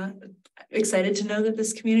excited to know that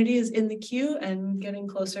this community is in the queue and getting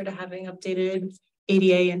closer to having updated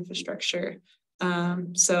ADA infrastructure.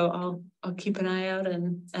 So I'll keep an eye out,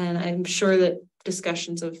 and I'm sure that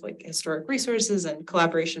discussions of like historic resources and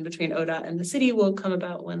collaboration between ODOT and the city will come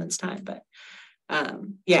about when it's time. But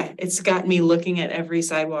yeah, it's got me looking at every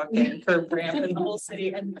sidewalk and curb ramp in the whole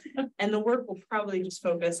city, and the work will probably just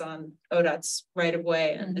focus on ODOT's right of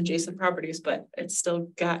way and adjacent properties, but it's still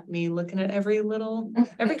got me looking at everything.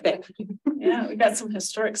 Yeah, we got some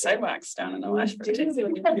historic sidewalks down in the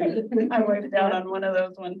Washburn. I wiped down on one of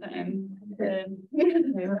those one time.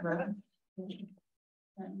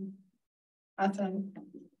 Awesome.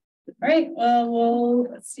 All right, well, we'll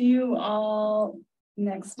see you all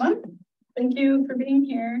next month. Thank you for being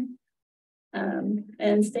here.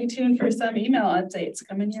 And stay tuned for some email updates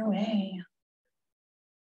coming your way.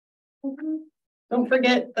 Don't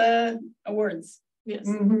forget the awards. Yes.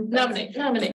 Nominate.